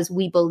because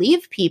we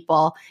believe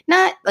people,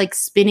 not like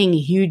spinning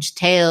huge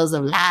tales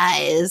of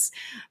lies,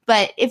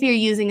 but if you're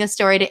using a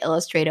story to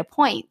illustrate a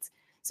point.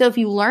 So if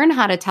you learn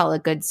how to tell a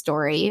good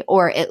story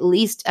or at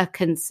least a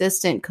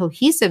consistent,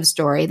 cohesive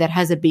story that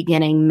has a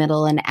beginning,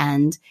 middle, and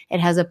end, it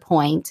has a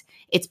point,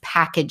 it's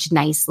packaged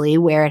nicely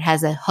where it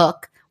has a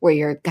hook where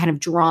you're kind of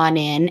drawn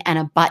in and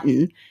a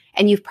button,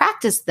 and you've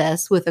practiced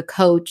this with a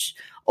coach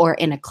or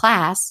in a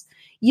class,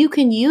 you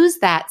can use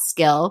that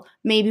skill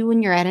maybe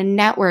when you're at a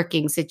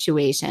networking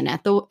situation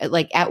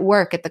at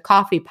work at the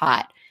coffee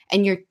pot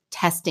and you're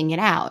testing it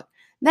out.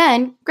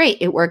 Then great,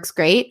 it works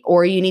great.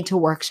 Or you need to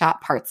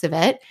workshop parts of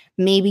it.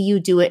 Maybe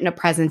you do it in a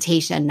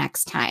presentation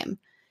next time.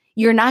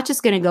 You're not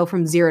just going to go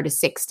from 0 to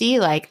 60.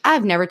 Like,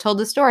 I've never told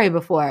a story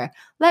before.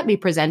 Let me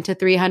present to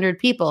 300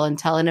 people and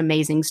tell an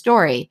amazing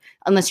story,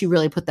 unless you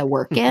really put the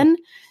work in.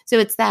 So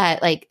it's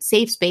that like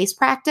safe space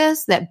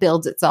practice that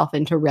builds itself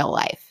into real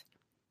life.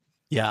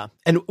 Yeah.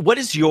 And what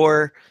is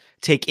your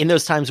take in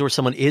those times where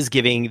someone is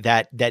giving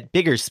that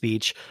bigger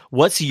speech?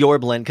 What's your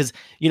blend? Because,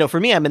 for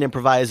me, I'm an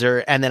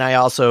improviser, and then I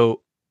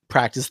also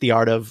practice the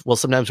art of, well,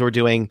 sometimes we're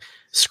doing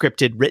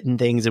scripted written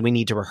things and we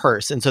need to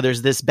rehearse. And so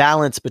there's this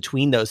balance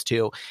between those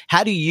two.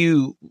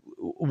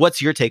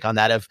 What's your take on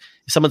that? If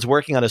someone's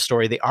working on a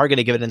story, they are going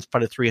to give it in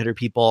front of 300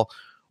 people.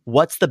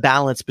 What's the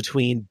balance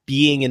between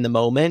being in the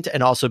moment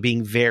and also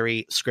being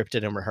very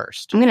scripted and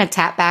rehearsed? I'm going to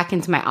tap back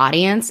into my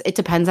audience. It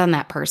depends on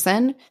that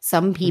person.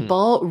 Some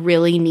people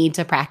really need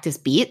to practice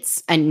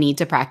beats and need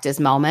to practice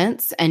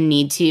moments and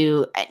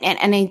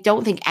and I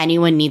don't think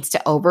anyone needs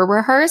to over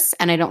rehearse.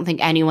 And I don't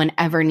think anyone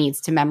ever needs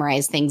to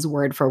memorize things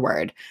word for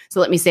word. So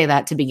let me say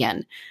that to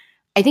begin.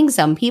 I think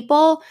some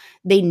people,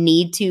 they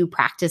need to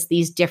practice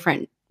these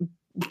different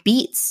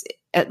beats,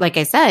 like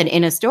I said,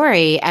 in a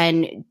story,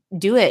 and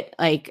do it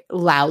like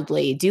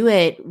loudly, do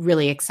it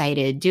really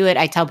excited, do it.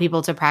 I tell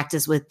people to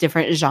practice with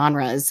different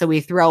genres. So we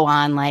throw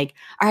on like,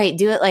 all right,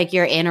 do it like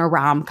you're in a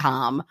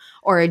rom-com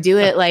or do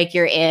it like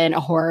you're in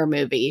a horror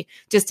movie,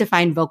 just to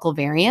find vocal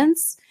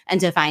variance and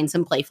to find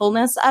some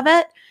playfulness of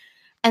it.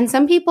 And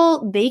some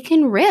people, they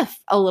can riff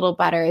a little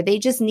better. They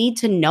just need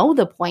to know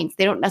the points.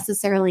 They don't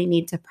necessarily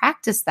need to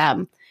practice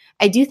them.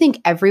 I do think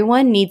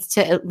everyone needs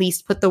to at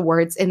least put the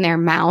words in their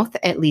mouth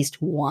at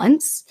least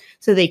once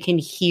so they can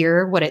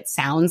hear what it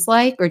sounds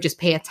like or just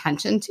pay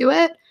attention to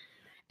it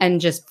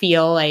and just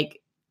feel like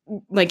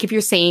if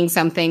you're saying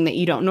something that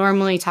you don't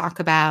normally talk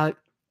about,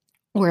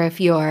 or if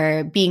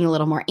you're being a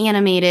little more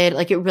animated,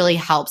 like it really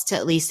helps to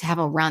at least have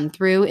a run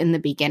through in the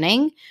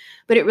beginning.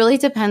 But it really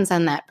depends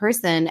on that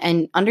person,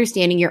 and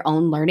understanding your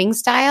own learning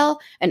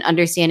style and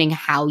understanding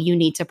how you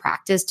need to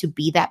practice to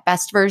be that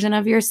best version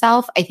of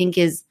yourself, I think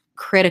is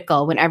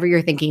critical whenever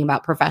you're thinking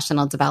about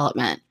professional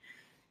development.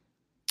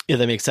 Yeah,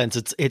 that makes sense.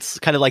 It's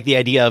kind of like the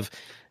idea of,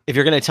 if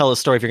you're going to tell a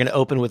story, if you're going to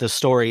open with a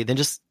story, then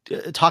just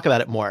talk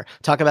about it more.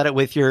 Talk about it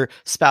with your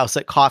spouse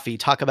at coffee.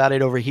 Talk about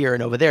it over here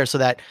and over there, so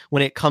that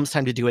when it comes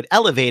time to do it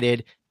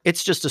elevated,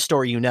 it's just a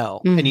story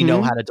and you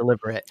know how to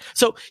deliver it.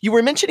 So you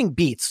were mentioning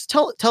beats.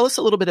 Tell us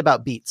a little bit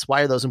about beats.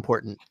 Why are those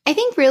important? I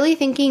think really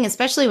thinking,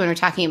 especially when we're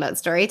talking about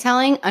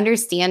storytelling,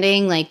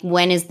 understanding like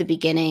when is the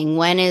beginning,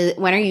 when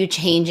are you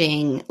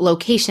changing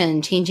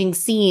location, changing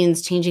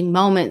scenes, changing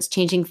moments,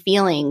 changing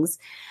feelings.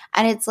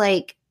 And it's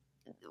like,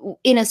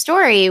 in a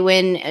story,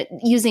 when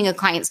using a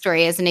client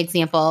story as an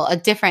example,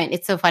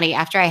 it's so funny.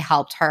 After I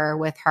helped her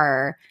with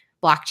her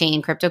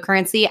blockchain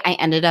cryptocurrency, I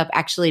ended up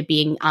actually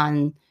being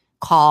on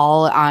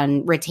call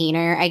on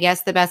retainer, I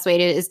guess the best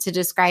way is to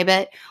describe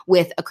it,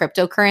 with a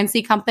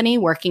cryptocurrency company,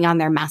 working on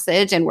their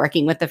message and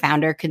working with the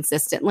founder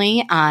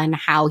consistently on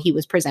how he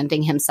was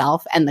presenting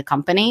himself and the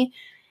company.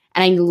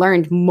 And I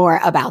learned more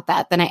about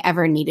that than I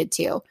ever needed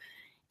to.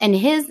 And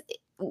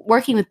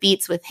working with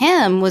Beats with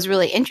him was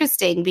really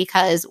interesting,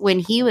 because when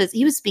he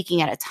was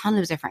speaking at a ton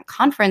of different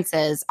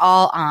conferences,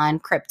 all on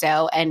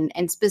crypto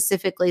and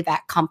specifically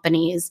that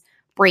company's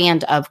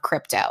brand of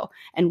crypto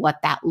and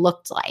what that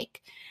looked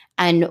like.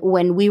 And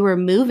when we were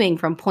moving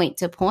from point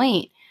to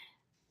point,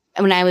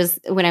 when I was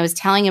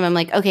telling him, I'm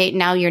like, okay,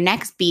 now your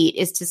next beat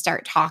is to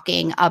start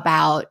talking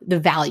about the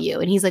value.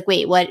 And he's like,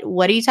 wait,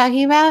 what are you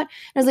talking about? And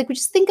I was like, well,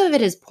 just think of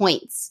it as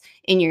points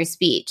in your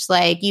speech.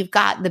 Like, you've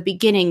got the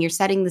beginning, you're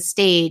setting the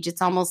stage.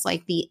 It's almost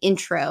like the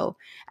intro.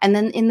 And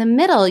then in the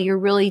middle, you're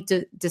really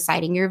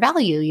deciding your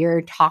value.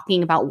 You're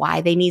talking about why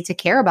they need to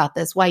care about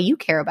this, why you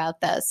care about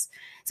this.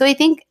 So I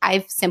think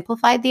I've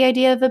simplified the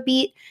idea of a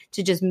beat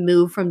to just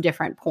move from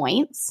different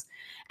points.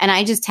 And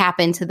I just tap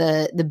into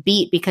the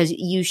beat, because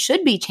you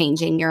should be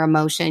changing your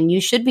emotion. You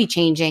should be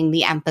changing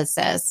the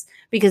emphasis,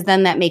 because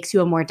then that makes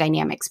you a more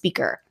dynamic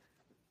speaker.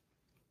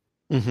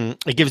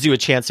 Mm-hmm. It gives you a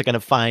chance to kind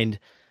of find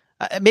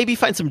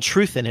some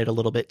truth in it a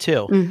little bit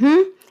too.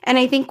 Mm-hmm. And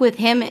I think with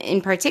him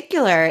in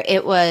particular,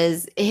 it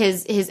was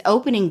his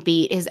opening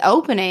beat. His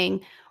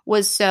opening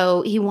was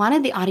so he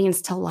wanted the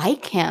audience to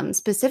like him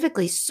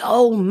specifically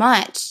so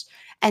much.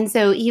 And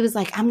so he was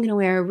like, I'm going to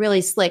wear a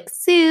really slick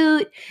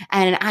suit,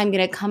 and I'm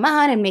going to come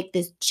on and make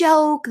this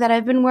joke that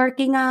I've been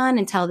working on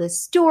and tell this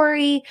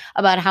story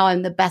about how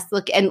I'm the best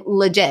look. And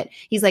legit,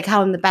 he's like,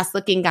 how I'm the best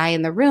looking guy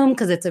in the room,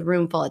 because it's a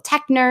room full of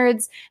tech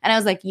nerds. And I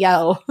was like,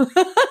 yo,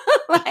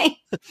 like,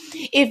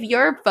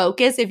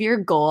 if your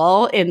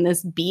goal in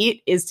this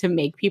beat is to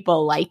make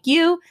people like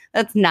you,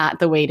 that's not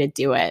the way to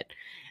do it.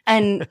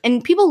 And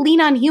people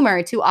lean on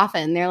humor too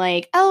often. They're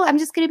like, oh, I'm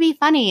just going to be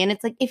funny. And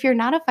it's like, if you're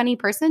not a funny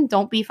person,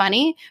 don't be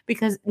funny,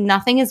 because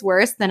nothing is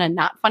worse than a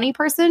not funny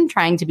person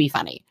trying to be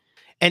funny.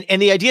 And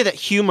the idea that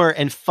humor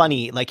and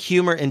funny, like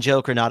humor and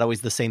joke, are not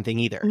always the same thing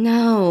either.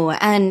 No.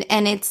 And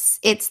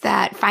it's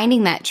that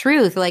finding that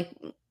truth,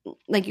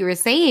 like you were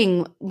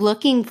saying,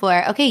 looking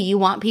for, okay, you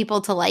want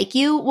people to like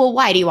you. Well,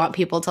 why do you want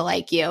people to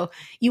like you?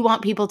 You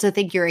want people to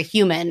think you're a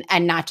human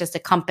and not just a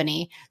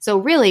company. So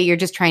really, you're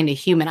just trying to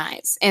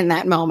humanize in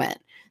that moment.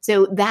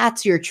 So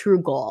that's your true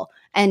goal.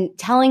 And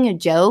telling a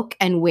joke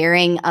and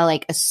wearing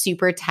a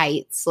super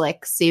tight,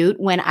 slick suit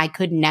when I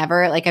could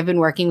never, I've been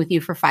working with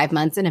you for 5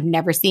 months and have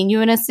never seen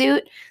you in a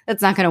suit,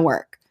 that's not going to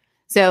work.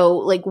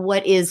 So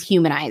what is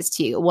humanized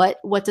to you?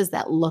 What does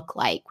that look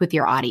like with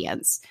your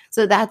audience?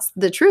 So that's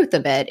the truth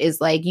of it, is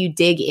you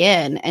dig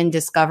in and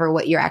discover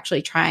what you're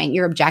actually trying,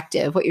 your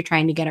objective, what you're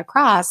trying to get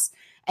across,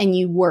 and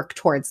you work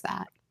towards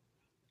that.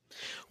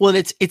 Well,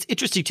 and it's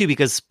interesting too,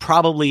 because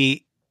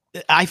probably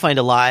I find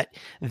a lot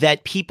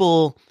that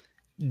people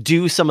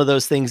do some of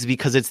those things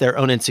because it's their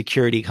own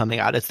insecurity coming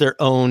out. It's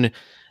their own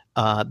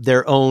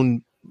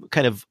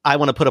kind of, I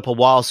want to put up a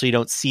wall so you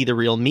don't see the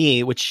real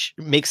me, which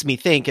makes me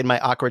think, in my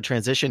awkward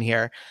transition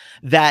here,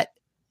 that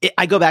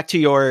I go back to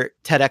your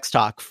TEDx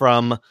talk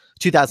from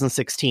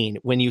 2016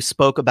 when you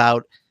spoke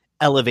about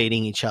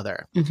elevating each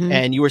other. Mm-hmm.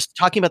 And you were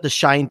talking about the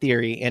shine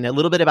theory and a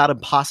little bit about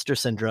imposter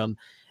syndrome.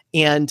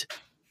 And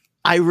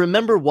I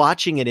remember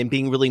watching it and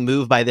being really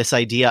moved by this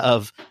idea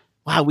of,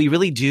 wow, we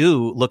really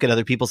do look at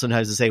other people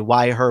sometimes and say,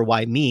 why her,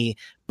 why me?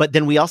 But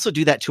then we also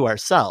do that to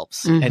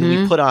ourselves. Mm-hmm. And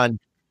we put on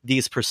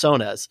these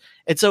personas.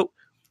 And so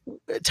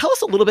tell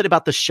us a little bit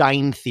about the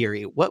shine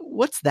theory.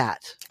 What's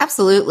that?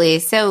 Absolutely.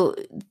 So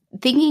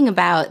thinking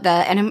about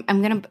and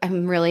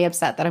I'm really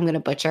upset that I'm going to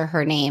butcher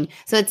her name.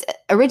 So it's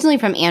originally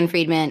from Anne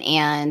Friedman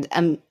and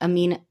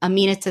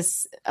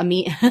it's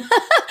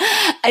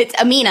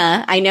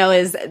Amina, I know,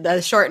 is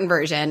the shortened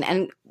version.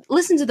 And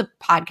listen to the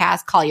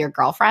podcast, Call Your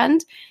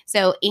Girlfriend.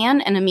 So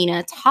Anne and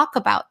Amina talk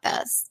about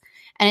this.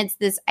 And it's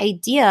this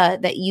idea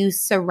that you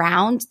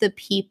surround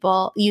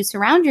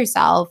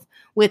yourself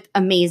with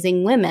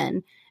amazing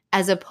women,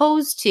 as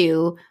opposed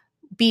to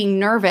being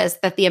nervous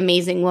that the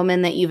amazing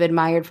woman that you've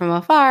admired from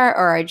afar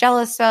or are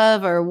jealous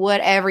of or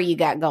whatever you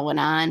got going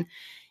on,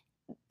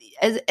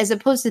 as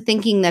opposed to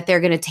thinking that they're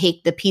going to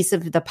take the piece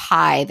of the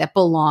pie that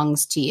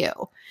belongs to you.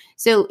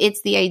 So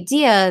it's the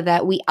idea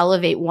that we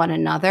elevate one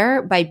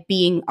another by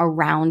being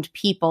around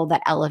people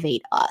that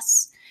elevate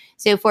us.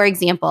 So for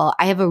example,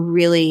 I have a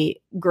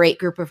really great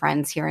group of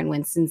friends here in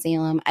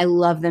Winston-Salem. I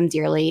love them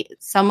dearly.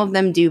 Some of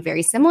them do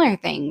very similar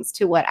things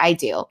to what I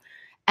do.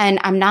 And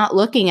I'm not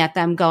looking at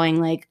them going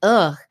like,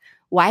 ugh,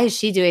 why is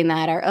she doing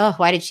that? Or, ugh,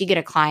 why did she get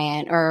a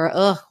client? Or,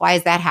 ugh, why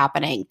is that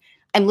happening?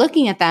 I'm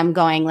looking at them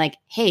going like,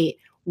 hey,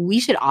 we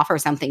should offer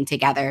something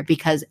together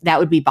because that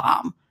would be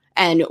bomb.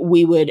 And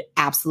we would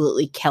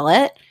absolutely kill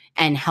it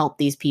and help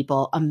these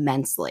people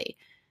immensely.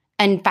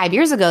 And 5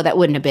 years ago, that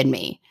wouldn't have been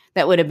me.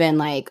 That would have been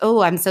like,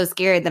 oh, I'm so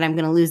scared that I'm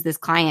going to lose this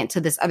client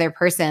to this other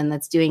person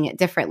that's doing it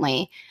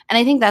differently. And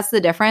I think that's the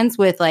difference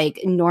with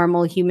like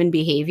normal human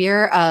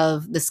behavior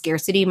of the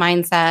scarcity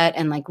mindset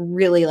and like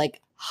really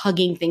like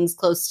hugging things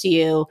close to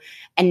you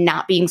and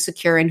not being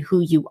secure in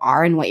who you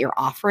are and what your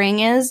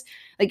offering is.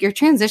 Like your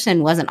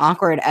transition wasn't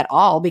awkward at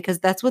all because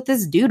that's what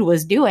this dude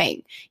was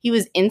doing. He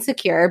was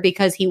insecure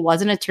because he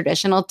wasn't a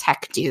traditional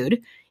tech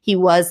dude. He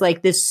was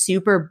like this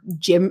super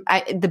gym.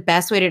 The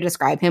best way to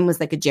describe him was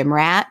like a gym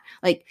rat,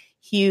 like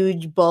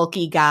huge,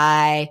 bulky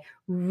guy,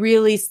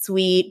 really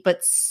sweet,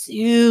 but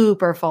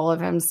super full of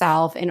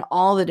himself in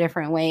all the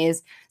different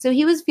ways. So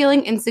he was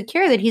feeling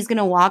insecure that he's going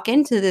to walk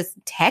into this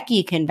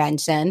techie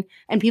convention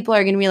and people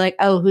are going to be like,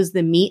 oh, who's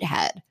the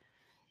meathead?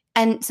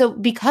 And so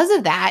because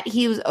of that,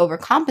 he was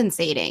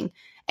overcompensating.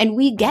 And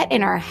we get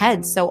in our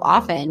heads so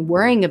often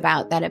worrying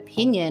about that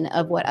opinion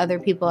of what other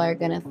people are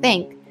going to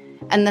think.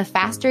 And the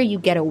faster you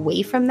get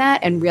away from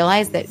that and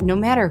realize that no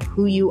matter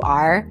who you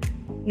are,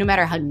 no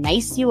matter how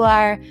nice you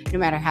are, no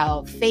matter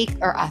how fake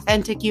or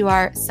authentic you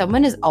are,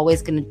 someone is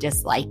always going to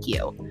dislike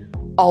you.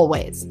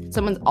 Always.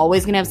 Someone's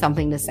always going to have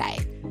something to say.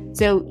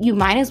 So you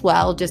might as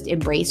well just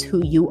embrace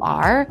who you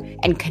are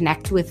and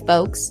connect with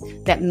folks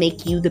that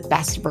make you the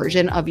best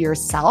version of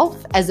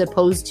yourself, as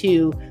opposed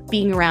to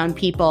being around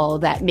people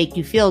that make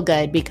you feel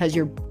good because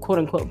you're quote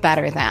unquote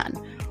better than,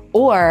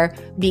 or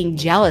being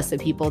jealous of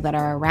people that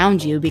are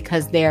around you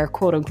because they're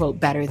quote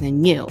unquote better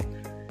than you.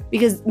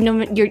 Because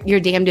you're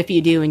damned if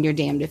you do and you're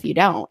damned if you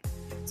don't.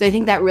 So I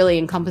think that really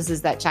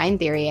encompasses that shine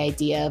theory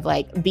idea of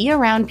like, be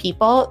around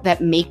people that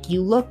make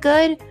you look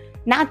good,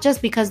 not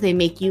just because they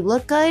make you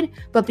look good,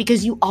 but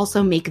because you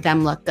also make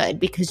them look good,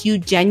 because you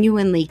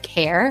genuinely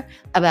care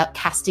about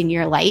casting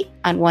your light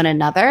on one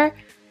another.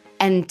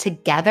 And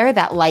together,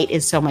 that light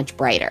is so much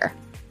brighter.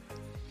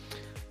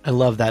 I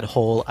love that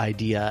whole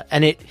idea.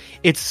 And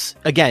it's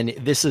again,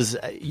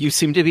 you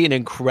seem to be an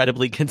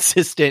incredibly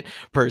consistent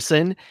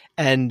person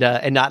and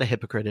not a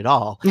hypocrite at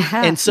all.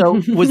 And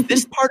so was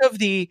this part of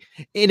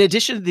in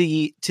addition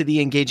to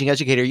the engaging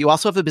educator, you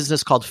also have a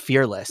business called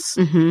Fearless.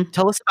 Mm-hmm.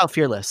 Tell us about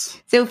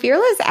Fearless. So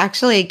Fearless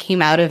actually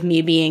came out of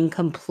me being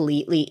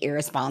completely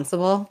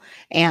irresponsible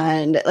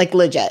and like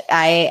legit.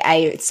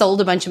 I sold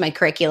a bunch of my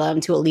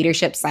curriculum to a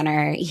leadership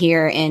center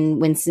here in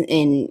Winston,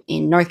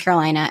 in North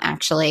Carolina,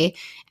 actually.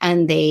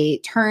 And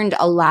they turned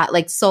a lot,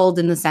 like sold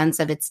in the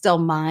sense of it's still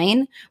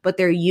mine, but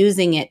they're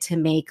using it to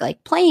make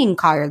like playing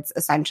cards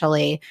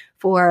essentially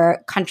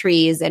for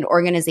countries and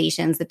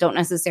organizations that don't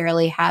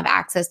necessarily have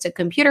access to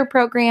computer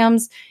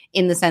programs,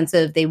 in the sense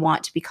of they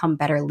want to become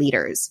better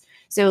leaders.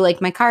 So like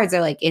my cards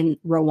are like in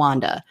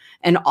Rwanda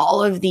and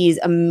all of these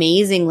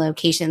amazing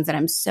locations that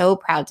I'm so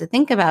proud to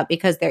think about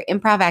because they're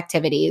improv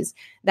activities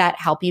that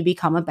help you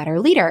become a better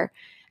leader.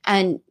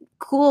 And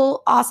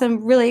cool,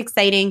 awesome, really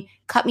exciting,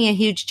 cut me a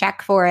huge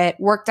check for it,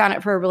 worked on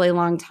it for a really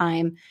long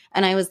time.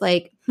 And I was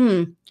like,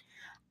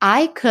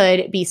 I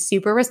could be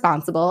super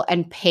responsible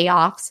and pay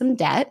off some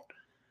debt,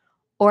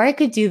 or I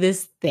could do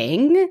this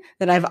thing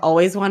that I've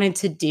always wanted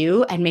to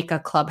do and make a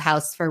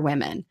clubhouse for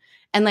women.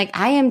 And like,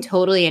 I am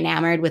totally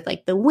enamored with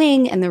like the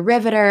wing and the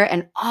riveter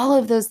and all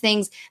of those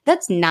things.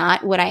 That's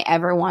not what I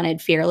ever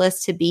wanted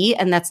Fearless to be.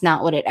 And that's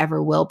not what it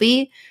ever will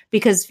be,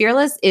 because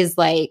Fearless is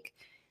like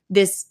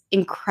this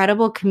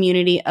incredible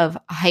community of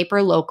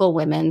hyper local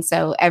women.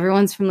 So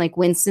everyone's from like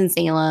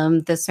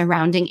Winston-Salem, the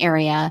surrounding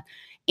area.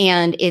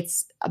 And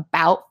it's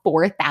about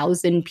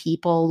 4,000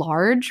 people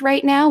large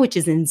right now, which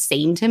is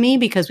insane to me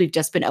because we've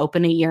just been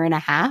open a year and a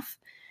half.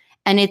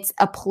 And it's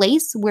a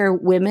place where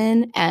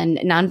women and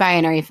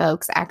non-binary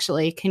folks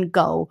actually can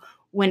go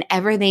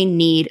whenever they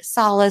need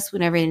solace,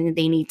 whenever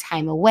they need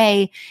time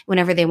away,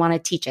 whenever they want to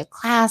teach a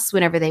class,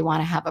 whenever they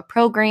want to have a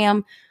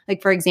program.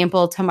 Like, for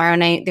example, tomorrow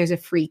night, there's a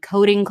free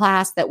coding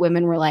class that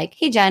women were like,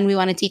 hey, Jen, we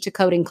want to teach a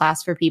coding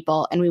class for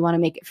people and we want to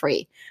make it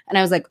free. And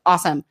I was like,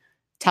 awesome.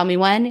 Tell me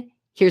when.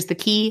 Here's the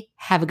key.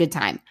 Have a good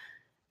time.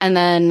 And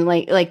then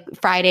like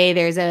Friday,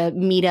 there's a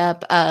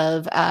meetup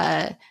of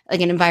like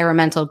an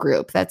environmental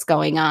group that's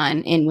going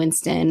on in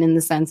Winston in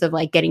the sense of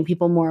like getting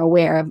people more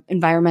aware of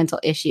environmental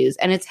issues.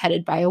 And it's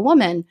headed by a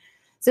woman.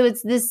 So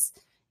it's this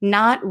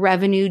not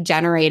revenue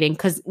generating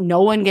because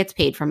no one gets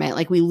paid from it.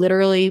 Like we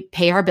literally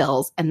pay our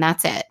bills and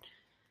that's it.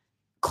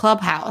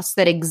 Clubhouse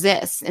that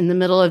exists in the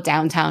middle of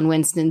downtown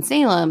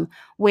Winston-Salem,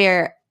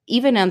 where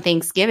even on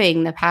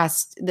Thanksgiving,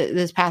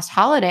 this past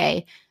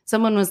holiday,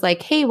 someone was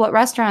like, hey, what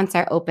restaurants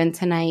are open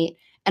tonight?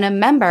 And a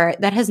member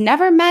that has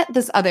never met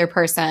this other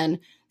person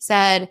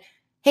said,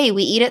 hey,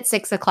 we eat at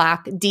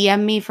 6:00.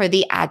 DM me for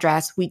the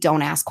address. We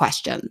don't ask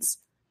questions.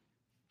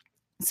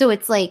 So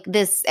it's like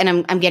this,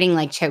 and I'm getting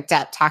like choked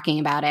up talking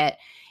about it.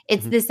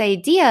 It's this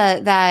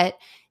idea that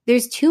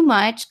there's too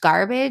much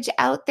garbage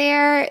out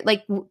there.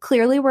 Like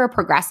clearly we're a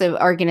progressive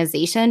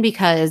organization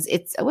because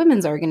it's a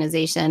women's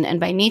organization. And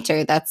by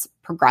nature, that's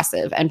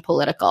progressive and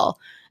political.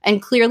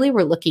 And clearly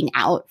we're looking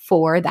out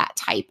for that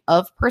type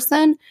of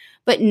person.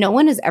 But no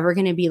one is ever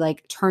going to be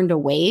like turned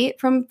away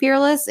from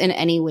Fearless in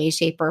any way,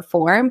 shape, or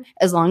form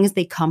as long as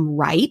they come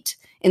right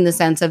in the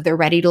sense of they're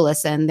ready to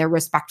listen, they're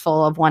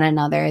respectful of one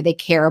another, they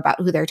care about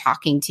who they're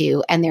talking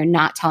to, and they're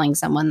not telling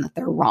someone that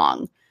they're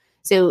wrong.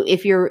 So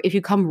if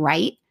you come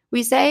right,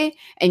 we say,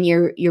 and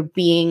you're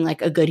being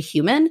like a good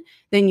human,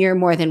 then you're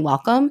more than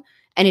welcome.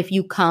 And if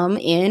you come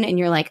in and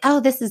you're like, oh,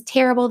 this is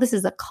terrible, this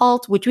is a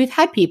cult, which we've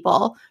had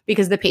people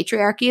because the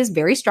patriarchy is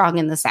very strong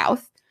in the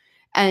South.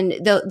 And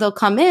they'll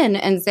come in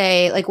and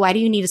say, like, why do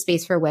you need a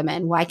space for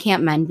women? Why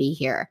can't men be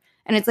here?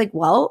 And it's like,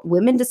 well,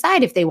 women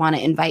decide if they want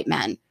to invite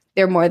men.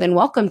 They're more than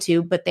welcome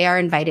to, but they are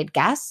invited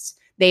guests.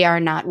 They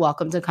are not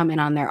welcome to come in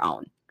on their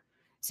own.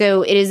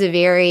 So it is a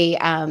very,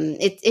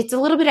 it's a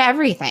little bit of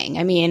everything.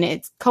 I mean,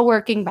 it's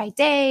co-working by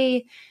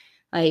day,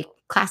 like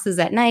classes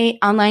at night,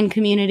 online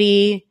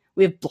community.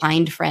 We have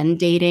blind friend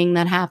dating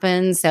that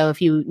happens. So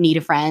if you need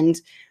a friend,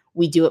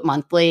 we do it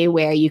monthly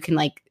where you can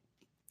like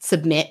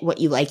submit what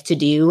you like to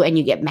do and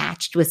you get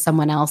matched with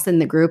someone else in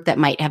the group that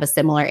might have a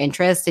similar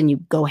interest and you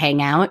go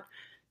hang out.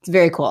 It's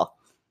very cool.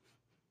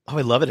 Oh,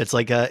 I love it. It's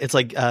like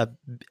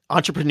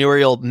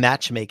entrepreneurial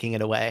matchmaking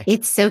in a way.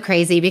 It's so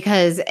crazy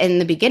because in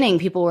the beginning,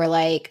 people were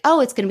like, oh,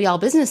 it's going to be all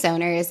business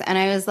owners. And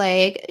I was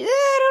like,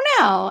 I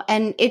don't know.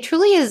 And it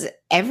truly is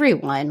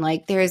everyone.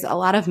 Like there's a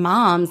lot of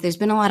moms. There's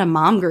been a lot of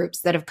mom groups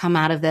that have come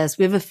out of this.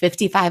 We have a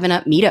 55 and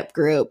up meetup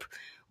group.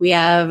 We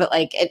have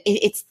like,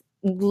 it's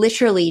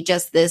literally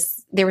just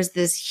this, there was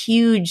this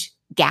huge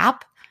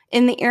gap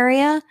in the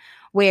area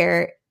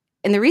where,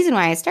 and the reason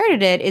why I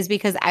started it is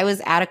because I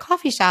was at a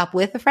coffee shop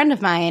with a friend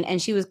of mine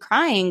and she was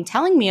crying,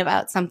 telling me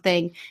about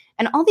something.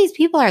 And all these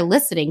people are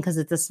listening because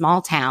it's a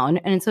small town.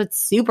 And so it's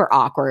super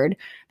awkward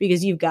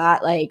because you've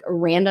got like a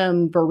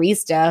random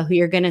barista who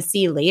you're going to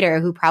see later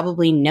who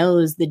probably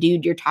knows the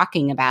dude you're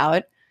talking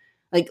about,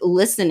 like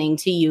listening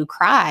to you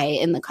cry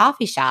in the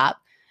coffee shop.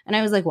 And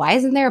I was like, why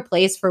isn't there a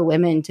place for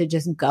women to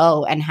just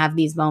go and have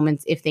these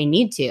moments if they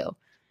need to?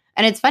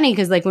 And it's funny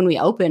because like when we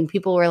opened,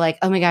 people were like,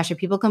 oh my gosh, are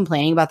people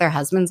complaining about their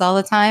husbands all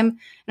the time? And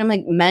I'm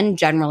like, men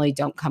generally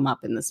don't come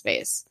up in the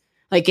space.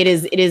 Like it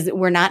is,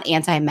 we're not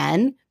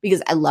anti-men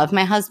because I love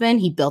my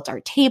husband. He built our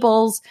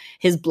tables.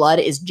 His blood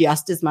is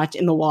just as much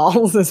in the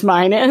walls as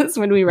mine is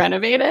when we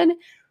renovated.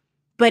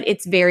 But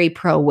it's very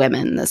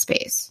pro-women, the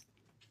space.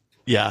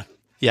 Yeah.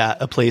 Yeah.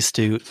 A place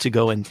to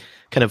go and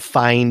kind of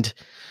find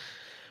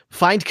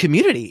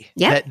community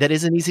that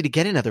isn't easy to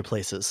get in other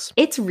places.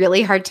 It's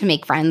really hard to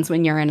make friends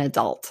when you're an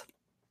adult.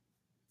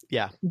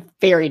 Yeah.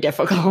 Very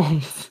difficult.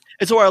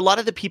 And so are a lot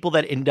of the people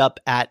that end up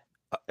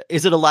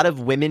is it a lot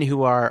of women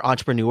who are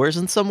entrepreneurs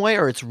in some way,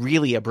 or it's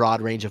really a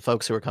broad range of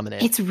folks who are coming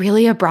in? It's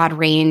really a broad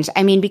range.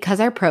 I mean, because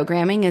our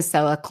programming is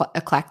so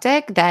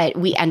eclectic that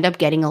we end up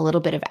getting a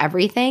little bit of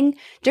everything.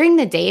 During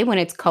the day when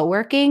it's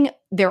co-working,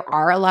 there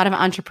are a lot of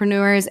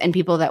entrepreneurs and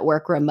people that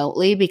work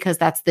remotely because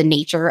that's the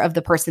nature of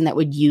the person that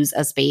would use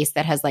a space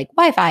that has like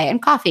Wi-Fi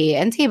and coffee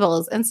and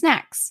tables and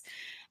snacks.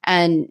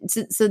 And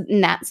so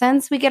in that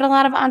sense, we get a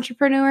lot of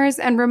entrepreneurs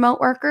and remote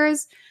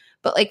workers.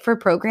 But like for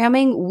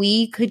programming,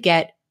 we could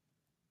get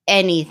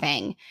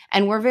anything.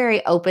 And we're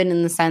very open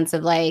in the sense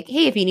of like,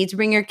 hey, if you need to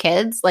bring your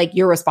kids, like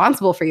you're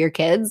responsible for your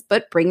kids,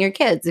 but bring your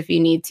kids if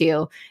you need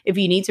to. If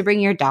you need to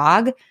bring your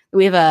dog,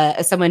 we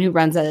have someone who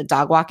runs a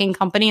dog walking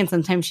company, and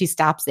sometimes she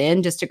stops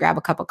in just to grab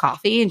a cup of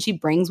coffee and she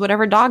brings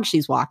whatever dog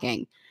she's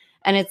walking.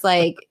 And it's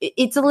like,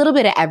 it's a little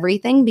bit of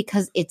everything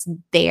because it's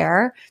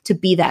there to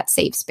be that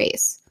safe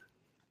space.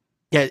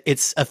 Yeah,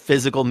 it's a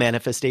physical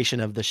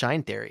manifestation of the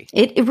shine theory.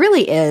 It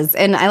really is.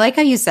 And I like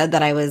how you said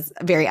that I was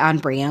very on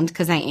brand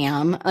because I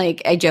am.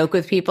 Like I joke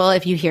with people,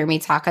 if you hear me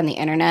talk on the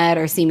internet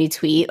or see me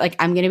tweet, like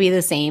I'm going to be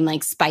the same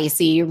like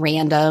spicy,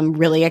 random,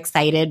 really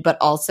excited, but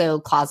also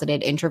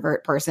closeted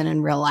introvert person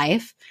in real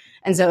life.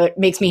 And so it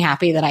makes me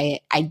happy that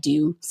I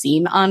do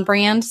seem on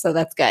brand. So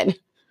that's good.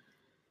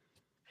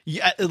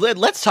 Yeah,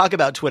 let's talk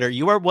about Twitter.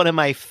 You are one of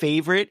my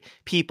favorite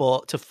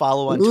people to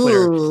follow on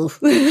Twitter.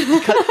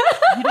 Because,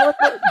 you know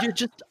what? You're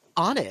just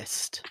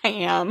honest. I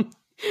am.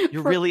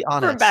 You're really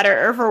honest. For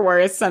better or for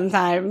worse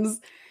sometimes.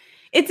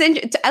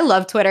 I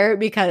love Twitter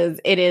because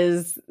it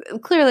is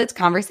clearly it's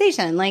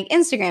conversation. Like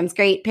Instagram's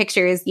great,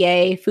 pictures,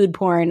 yay, food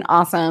porn,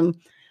 awesome.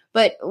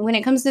 But when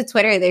it comes to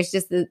Twitter, there's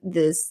just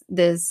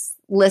this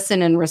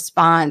listen and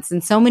response.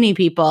 And so many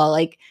people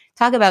like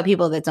talk about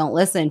people that don't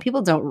listen.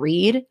 People don't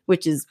read,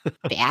 which is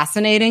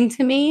fascinating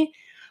to me.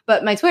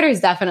 But my Twitter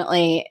has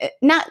definitely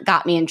not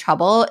got me in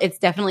trouble. It's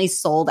definitely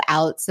sold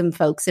out some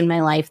folks in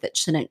my life that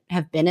shouldn't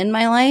have been in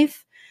my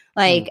life.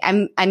 Like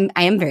I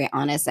am very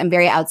honest. I'm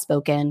very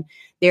outspoken.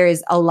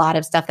 There's a lot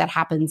of stuff that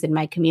happens in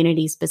my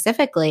community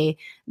specifically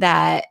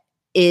that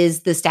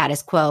is the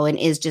status quo and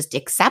is just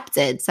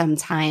accepted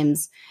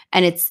sometimes.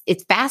 And it's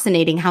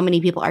fascinating how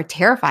many people are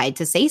terrified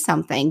to say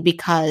something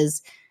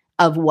because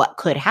of what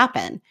could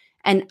happen.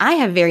 And I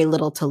have very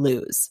little to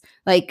lose.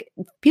 Like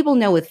people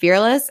know with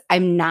Fearless,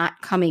 I'm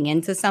not coming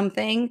into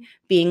something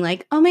being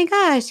like, oh my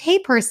gosh, hey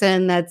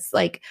person that's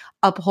like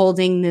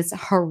upholding this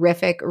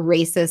horrific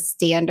racist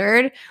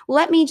standard.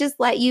 Let me just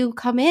let you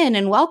come in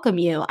and welcome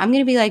you. I'm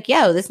going to be like,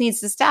 yo, this needs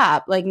to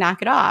stop. Like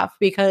knock it off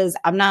because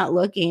I'm not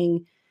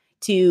looking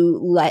to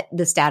let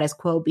the status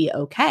quo be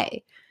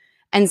okay.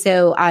 And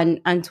so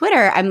on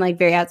Twitter, I'm like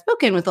very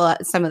outspoken with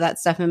some of that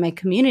stuff in my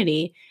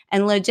community.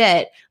 And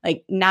legit,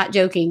 like not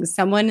joking,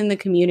 someone in the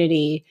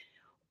community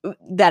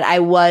that I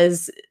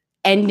was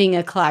ending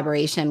a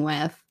collaboration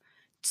with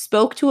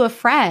spoke to a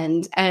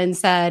friend and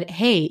said,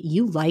 hey,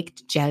 you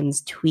liked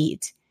Jen's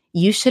tweet.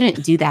 You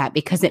shouldn't do that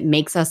because it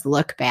makes us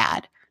look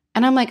bad.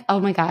 And I'm like, oh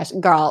my gosh,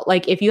 girl,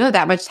 like if you have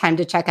that much time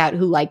to check out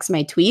who likes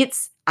my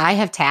tweets, I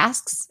have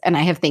tasks and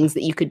I have things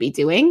that you could be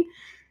doing.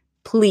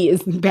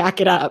 Please back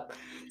it up.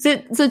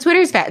 So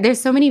Twitter's bad.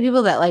 There's so many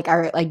people that like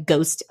are like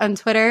ghost on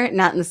Twitter,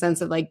 not in the sense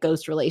of like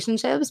ghost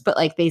relationships, but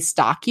like they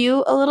stalk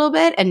you a little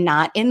bit and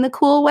not in the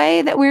cool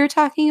way that we were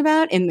talking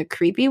about, in the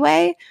creepy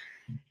way.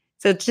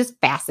 So it's just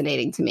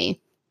fascinating to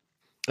me.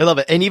 I love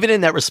it. And even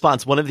in that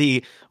response, one of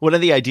the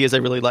ideas I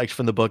really liked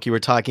from the book, you were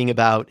talking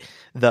about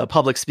the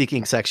public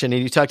speaking section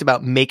and you talked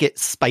about make it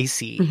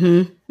spicy.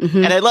 Mm-hmm,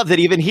 mm-hmm. And I love that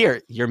even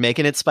here, you're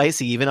making it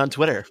spicy, even on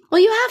Twitter. Well,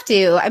 you have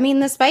to. I mean,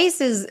 the spice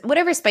is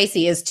whatever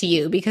spicy is to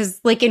you, because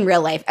like in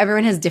real life,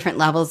 everyone has different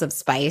levels of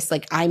spice.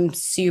 Like I went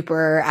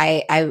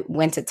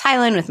to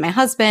Thailand with my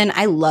husband.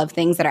 I love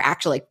things that are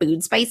actually like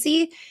food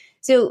spicy.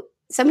 So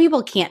some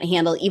people can't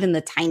handle even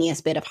the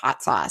tiniest bit of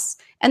hot sauce.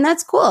 And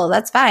that's cool.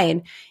 That's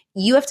fine.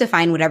 You have to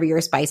find whatever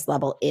your spice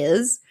level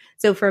is.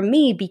 So for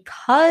me,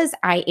 because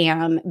I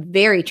am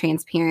very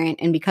transparent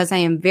and because I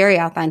am very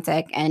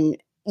authentic and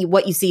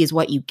what you see is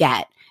what you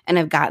get. And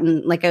I've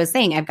gotten, like I was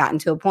saying, I've gotten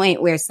to a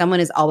point where someone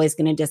is always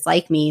going to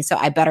dislike me. So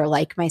I better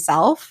like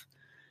myself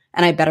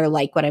and I better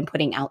like what I'm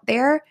putting out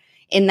there.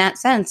 In that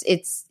sense,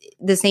 it's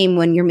the same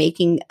when you're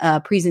making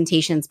a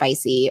presentation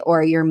spicy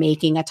or you're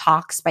making a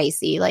talk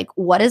spicy. Like,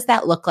 what does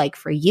that look like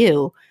for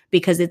you?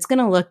 Because it's going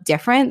to look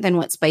different than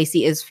what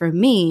spicy is for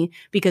me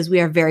because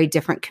we are very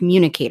different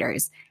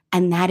communicators.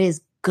 And that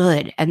is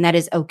good. And that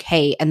is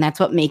okay. And that's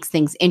what makes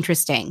things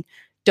interesting.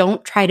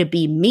 Don't try to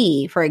be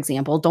me, for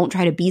example. Don't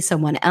try to be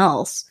someone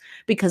else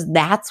because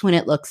that's when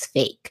it looks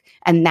fake.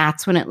 And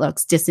that's when it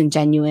looks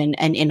disingenuous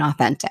and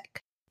inauthentic.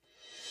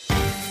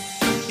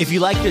 If you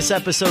like this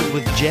episode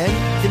with Jen,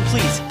 then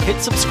please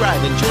hit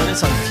subscribe and join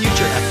us on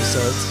future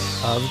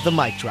episodes of The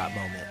Mic Drop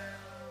Moment.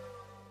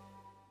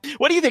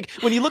 What do you think?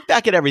 When you look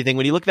back at everything,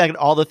 when you look back at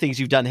all the things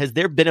you've done, has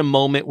there been a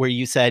moment where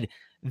you said,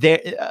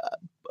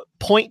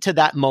 point to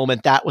that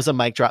moment, that was a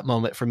mic drop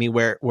moment for me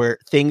where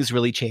things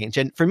really change?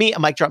 And for me, a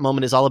mic drop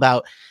moment is all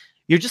about,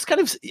 you're just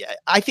kind of,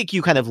 I think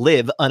you kind of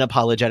live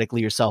unapologetically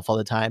yourself all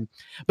the time,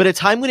 but a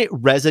time when it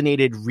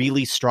resonated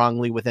really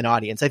strongly with an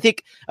audience. I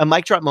think a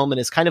mic drop moment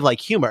is kind of like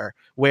humor,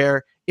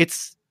 where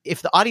it's,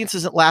 if the audience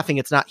isn't laughing,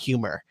 it's not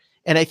humor.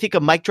 And I think a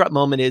mic drop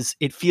moment is,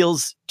 it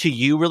feels to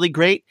you really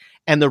great,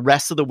 and the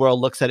rest of the world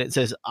looks at it and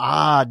says,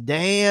 ah,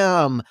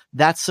 damn,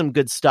 that's some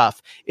good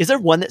stuff. Is there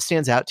one that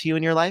stands out to you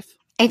in your life?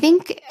 I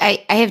think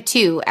I have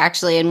two,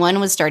 actually. And one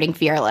was starting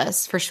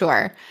Fearless, for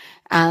sure.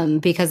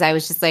 Because I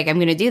was just like, I'm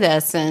going to do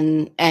this.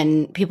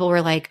 And people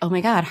were like, oh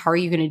my God, how are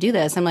you going to do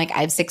this? I'm like,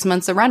 I have 6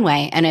 months of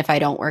runway. And if I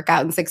don't work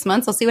out in 6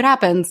 months, I'll see what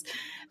happens.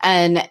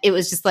 And it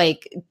was just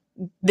like,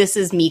 this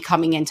is me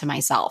coming into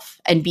myself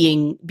and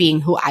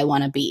being who I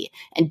want to be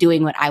and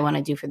doing what I want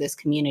to do for this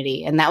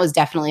community. And that was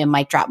definitely a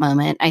mic drop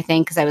moment, I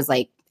think, because I was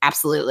like,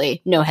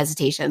 absolutely, no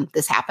hesitation,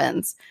 this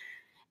happens.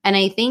 And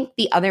I think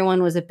the other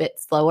one was a bit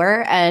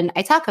slower. And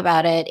I talk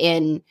about it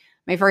in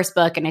my first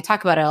book, and I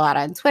talk about it a lot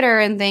on Twitter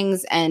and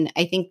things. And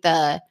I think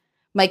the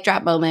mic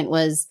drop moment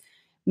was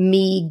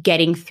me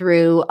getting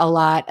through a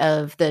lot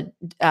of the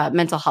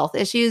mental health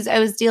issues I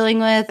was dealing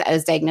with. I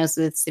was diagnosed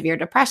with severe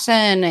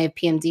depression. I have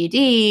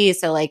PMDD.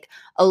 So like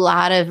a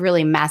lot of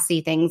really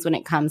messy things when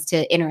it comes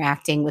to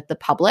interacting with the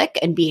public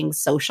and being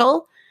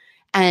social.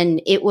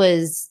 And it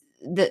was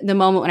the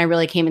moment when I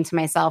really came into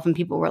myself and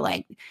people were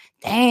like,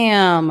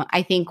 damn,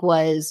 I think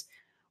was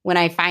when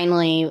I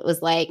finally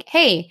was like,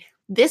 hey,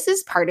 this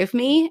is part of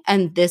me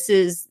and this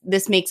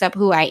makes up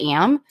who I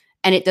am,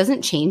 and it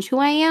doesn't change who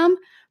I am,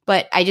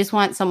 but I just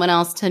want someone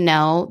else to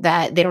know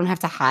that they don't have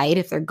to hide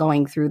if they're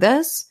going through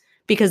this,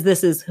 because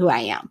this is who I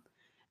am.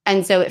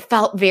 And so it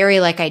felt very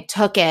like I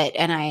took it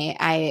and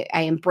I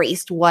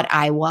embraced what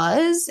I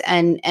was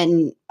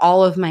and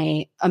all of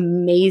my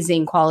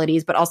amazing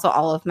qualities, but also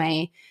all of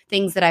my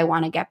things that I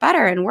want to get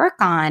better and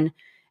work on.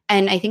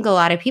 And I think a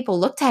lot of people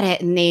looked at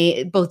it and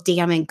they both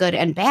damn and good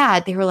and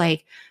bad. They were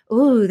like,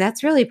 ooh,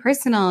 that's really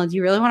personal. Do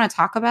you really want to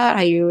talk about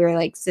how you were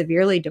like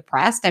severely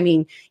depressed? I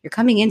mean, you're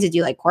coming in to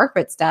do like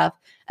corporate stuff.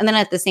 And then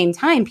at the same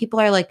time, people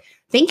are like,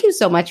 thank you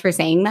so much for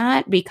saying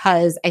that,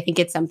 because I think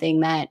it's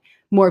something that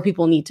more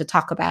people need to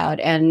talk about.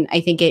 And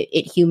I think it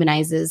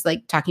humanizes,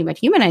 like talking about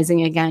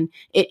humanizing again,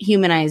 it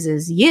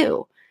humanizes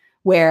you,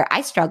 where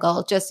I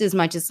struggle just as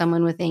much as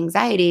someone with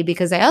anxiety,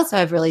 because I also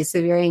have really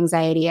severe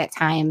anxiety at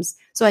times.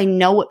 So I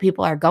know what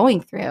people are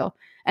going through.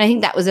 And I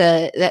think that was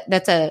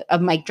that's a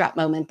mic drop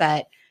moment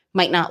that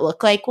might not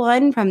look like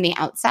one from the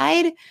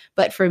outside,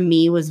 but for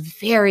me was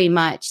very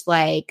much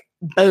like,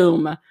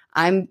 boom,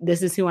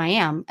 this is who I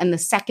am. And the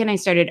second I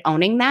started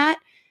owning that,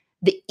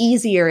 the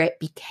easier it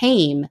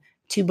became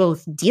to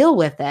both deal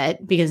with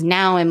it, because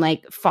now I'm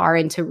like far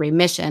into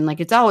remission.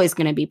 Like it's always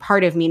going to be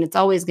part of me and it's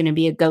always going to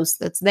be a ghost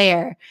that's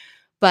there.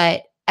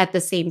 But at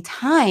the same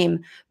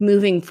time,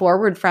 moving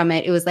forward from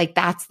it, it was like,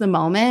 that's the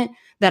moment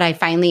that I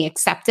finally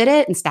accepted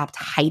it and stopped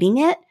hiding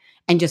it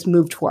and just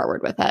moved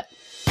forward with it.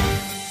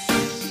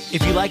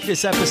 If you like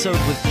this episode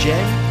with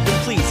Jen,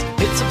 then please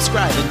hit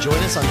subscribe and join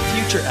us on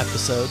future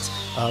episodes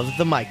of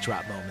The Mic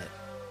Drop Moment.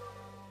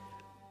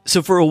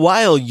 So for a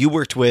while, you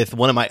worked with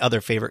one of my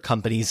other favorite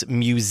companies,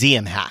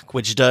 Museum Hack,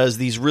 which does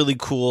these really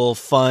cool,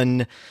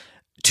 fun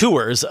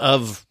tours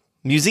of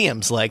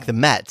museums like the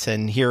Met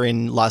and here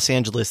in Los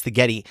Angeles, the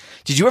Getty.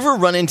 Did you ever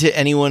run into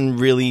anyone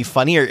really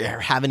funny or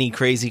have any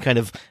crazy kind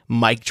of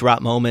mic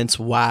drop moments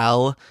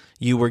while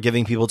you were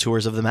giving people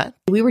tours of the Met?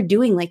 We were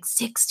doing like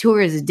 6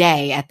 tours a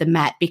day at the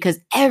Met because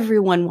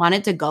everyone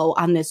wanted to go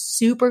on this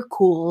super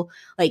cool,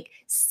 like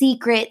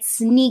secret,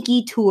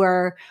 sneaky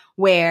tour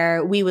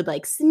where we would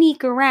like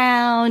sneak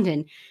around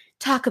and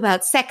talk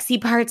about sexy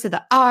parts of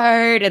the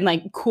art and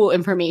like cool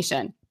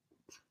information.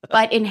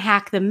 But in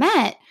Hack the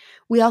Met,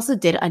 we also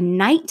did a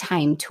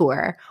nighttime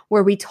tour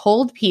where we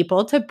told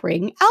people to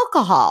bring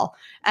alcohol.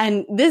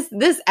 And this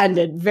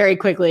ended very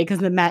quickly because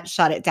the Met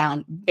shut it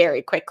down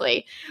very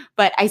quickly.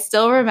 But I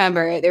still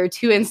remember there were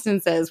 2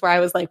 instances where I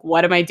was like,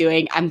 what am I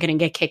doing? I'm going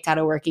to get kicked out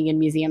of working in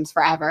museums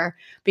forever.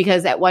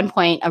 Because at one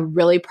point, a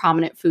really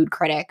prominent food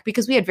critic,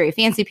 because we had very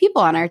fancy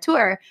people on our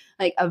tour,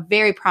 like a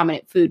very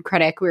prominent food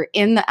critic, we were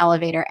in the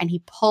elevator and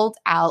he pulled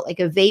out like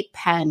a vape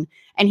pen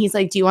and he's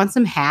like, do you want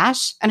some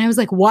hash? And I was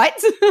like, what?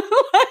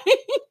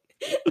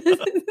 This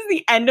is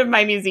the end of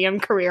my museum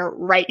career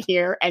right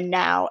here and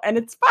now. And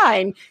it's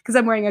fine because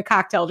I'm wearing a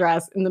cocktail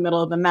dress in the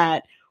middle of the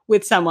Met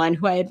with someone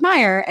who I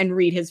admire and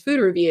read his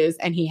food reviews,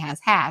 and he has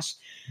hash.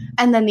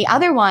 And then the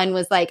other one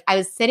was like, I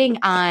was sitting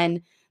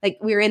on, like,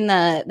 we were in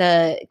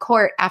the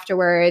court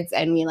afterwards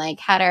and we like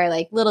had our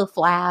like little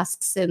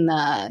flasks in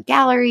the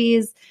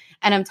galleries.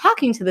 And I'm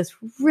talking to this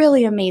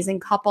really amazing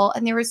couple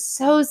and they were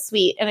so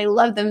sweet and I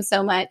loved them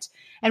so much.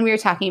 And we were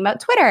talking about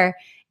Twitter.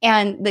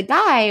 And the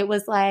guy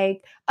was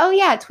like, oh,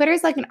 yeah,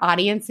 Twitter's like an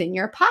audience in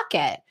your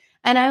pocket.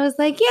 And I was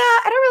like, yeah,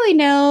 I don't really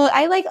know.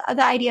 I like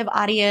the idea of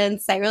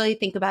audience. I really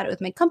think about it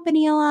with my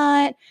company a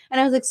lot.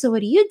 And I was like, so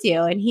what do you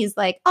do? And he's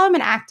like, oh, I'm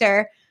an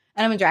actor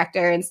and I'm a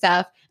director and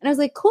stuff. And I was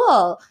like,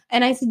 cool.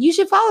 And I said, you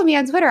should follow me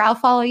on Twitter. I'll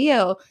follow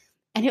you.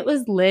 And it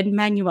was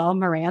Lin-Manuel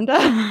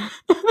Miranda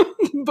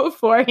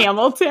before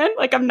Hamilton.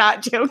 Like, I'm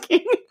not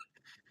joking.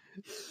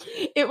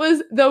 It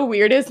was the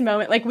weirdest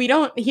moment. Like,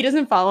 he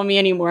doesn't follow me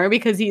anymore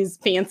because he's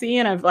fancy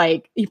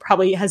and he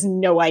probably has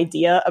no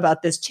idea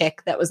about this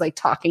chick that was like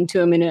talking to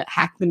him in a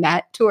Hack the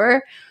Met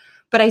tour.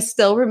 But I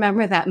still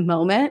remember that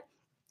moment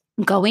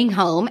going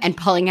home and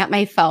pulling out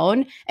my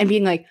phone and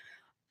being like,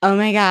 oh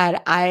my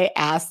God, I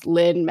asked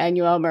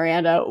Lin-Manuel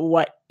Miranda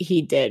what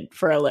he did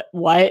for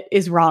what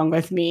is wrong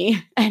with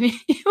me? And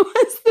it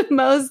was the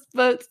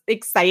most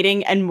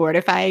exciting and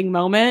mortifying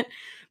moment.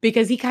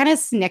 Because he kind of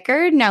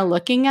snickered now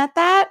looking at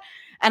that.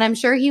 And I'm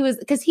sure he was,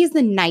 because he's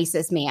the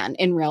nicest man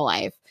in real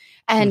life.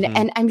 And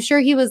and I'm sure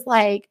he was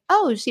like,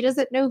 oh, she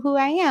doesn't know who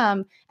I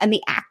am. And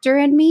the actor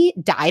in me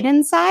died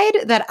inside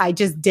that I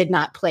just did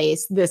not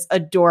place this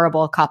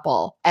adorable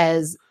couple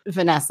as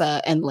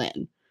Vanessa and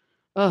Lynn.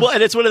 Ugh. Well,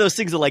 and it's one of those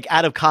things that, like,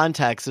 out of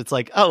context, it's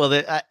like, oh,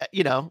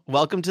 well,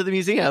 welcome to the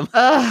museum.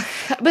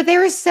 But they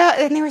were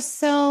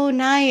so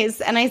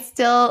nice. And I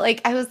still, like,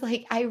 I was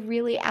like, I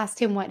really asked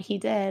him what he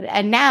did.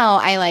 And now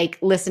I, like,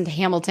 listen to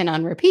Hamilton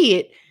on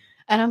repeat.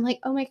 And I'm like,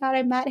 oh, my God,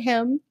 I met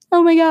him.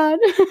 Oh, my God.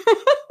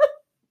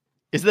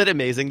 Isn't that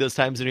amazing, those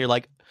times when you're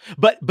like,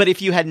 But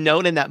if you had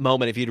known in that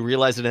moment, if you'd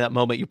realized it in that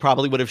moment, you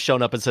probably would have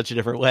shown up in such a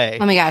different way.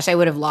 Oh my gosh, I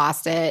would have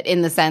lost it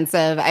in the sense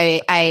of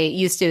I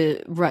used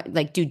to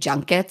do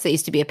junkets. I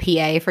used to be a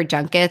PA for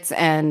junkets,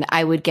 and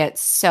I would get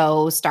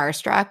so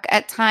starstruck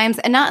at times,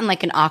 and not in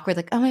like an awkward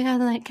like, oh my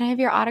God, like, can I have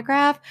your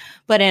autograph?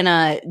 But in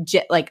a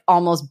like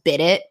almost bit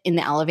it in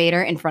the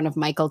elevator in front of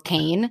Michael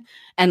Caine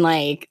and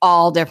like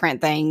all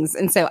different things.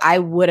 And so I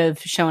would have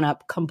shown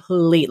up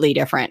completely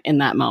different in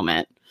that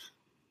moment.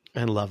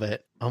 I love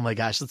it. Oh my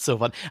gosh, that's so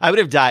fun. I would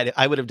have died if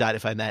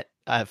I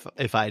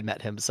had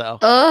met him. So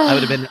I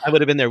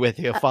would have been there with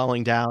you,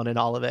 falling down and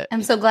all of it.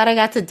 I'm so glad I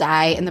got to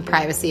die in the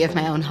privacy of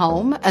my own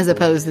home as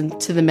opposed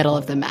to the middle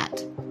of the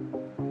Met.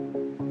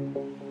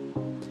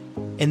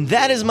 And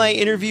that is my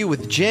interview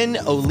with Jen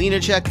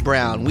Oleniczak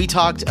Brown. We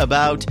talked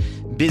about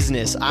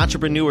business,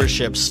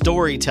 entrepreneurship,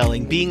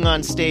 storytelling, being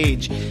on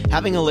stage,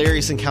 having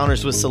hilarious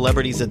encounters with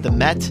celebrities at the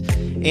Met,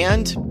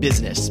 and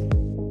business.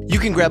 You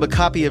can grab a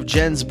copy of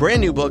Jen's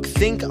brand new book,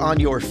 Think on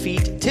Your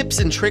Feet, Tips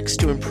and Tricks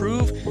to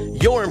Improve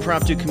Your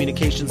Impromptu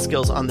Communication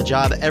Skills on the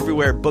Job,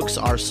 everywhere books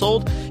are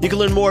sold. You can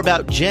learn more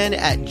about Jen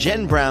at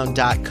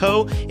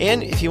jenbrown.co.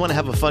 And if you want to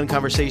have a fun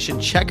conversation,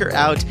 check her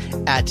out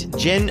at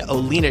Jen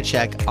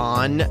Oleniczak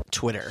on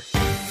Twitter.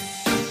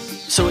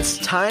 So it's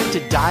time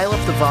to dial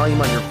up the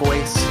volume on your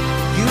voice,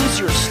 use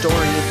your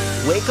story,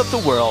 wake up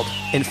the world,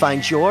 and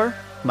find your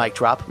mic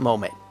drop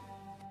moment.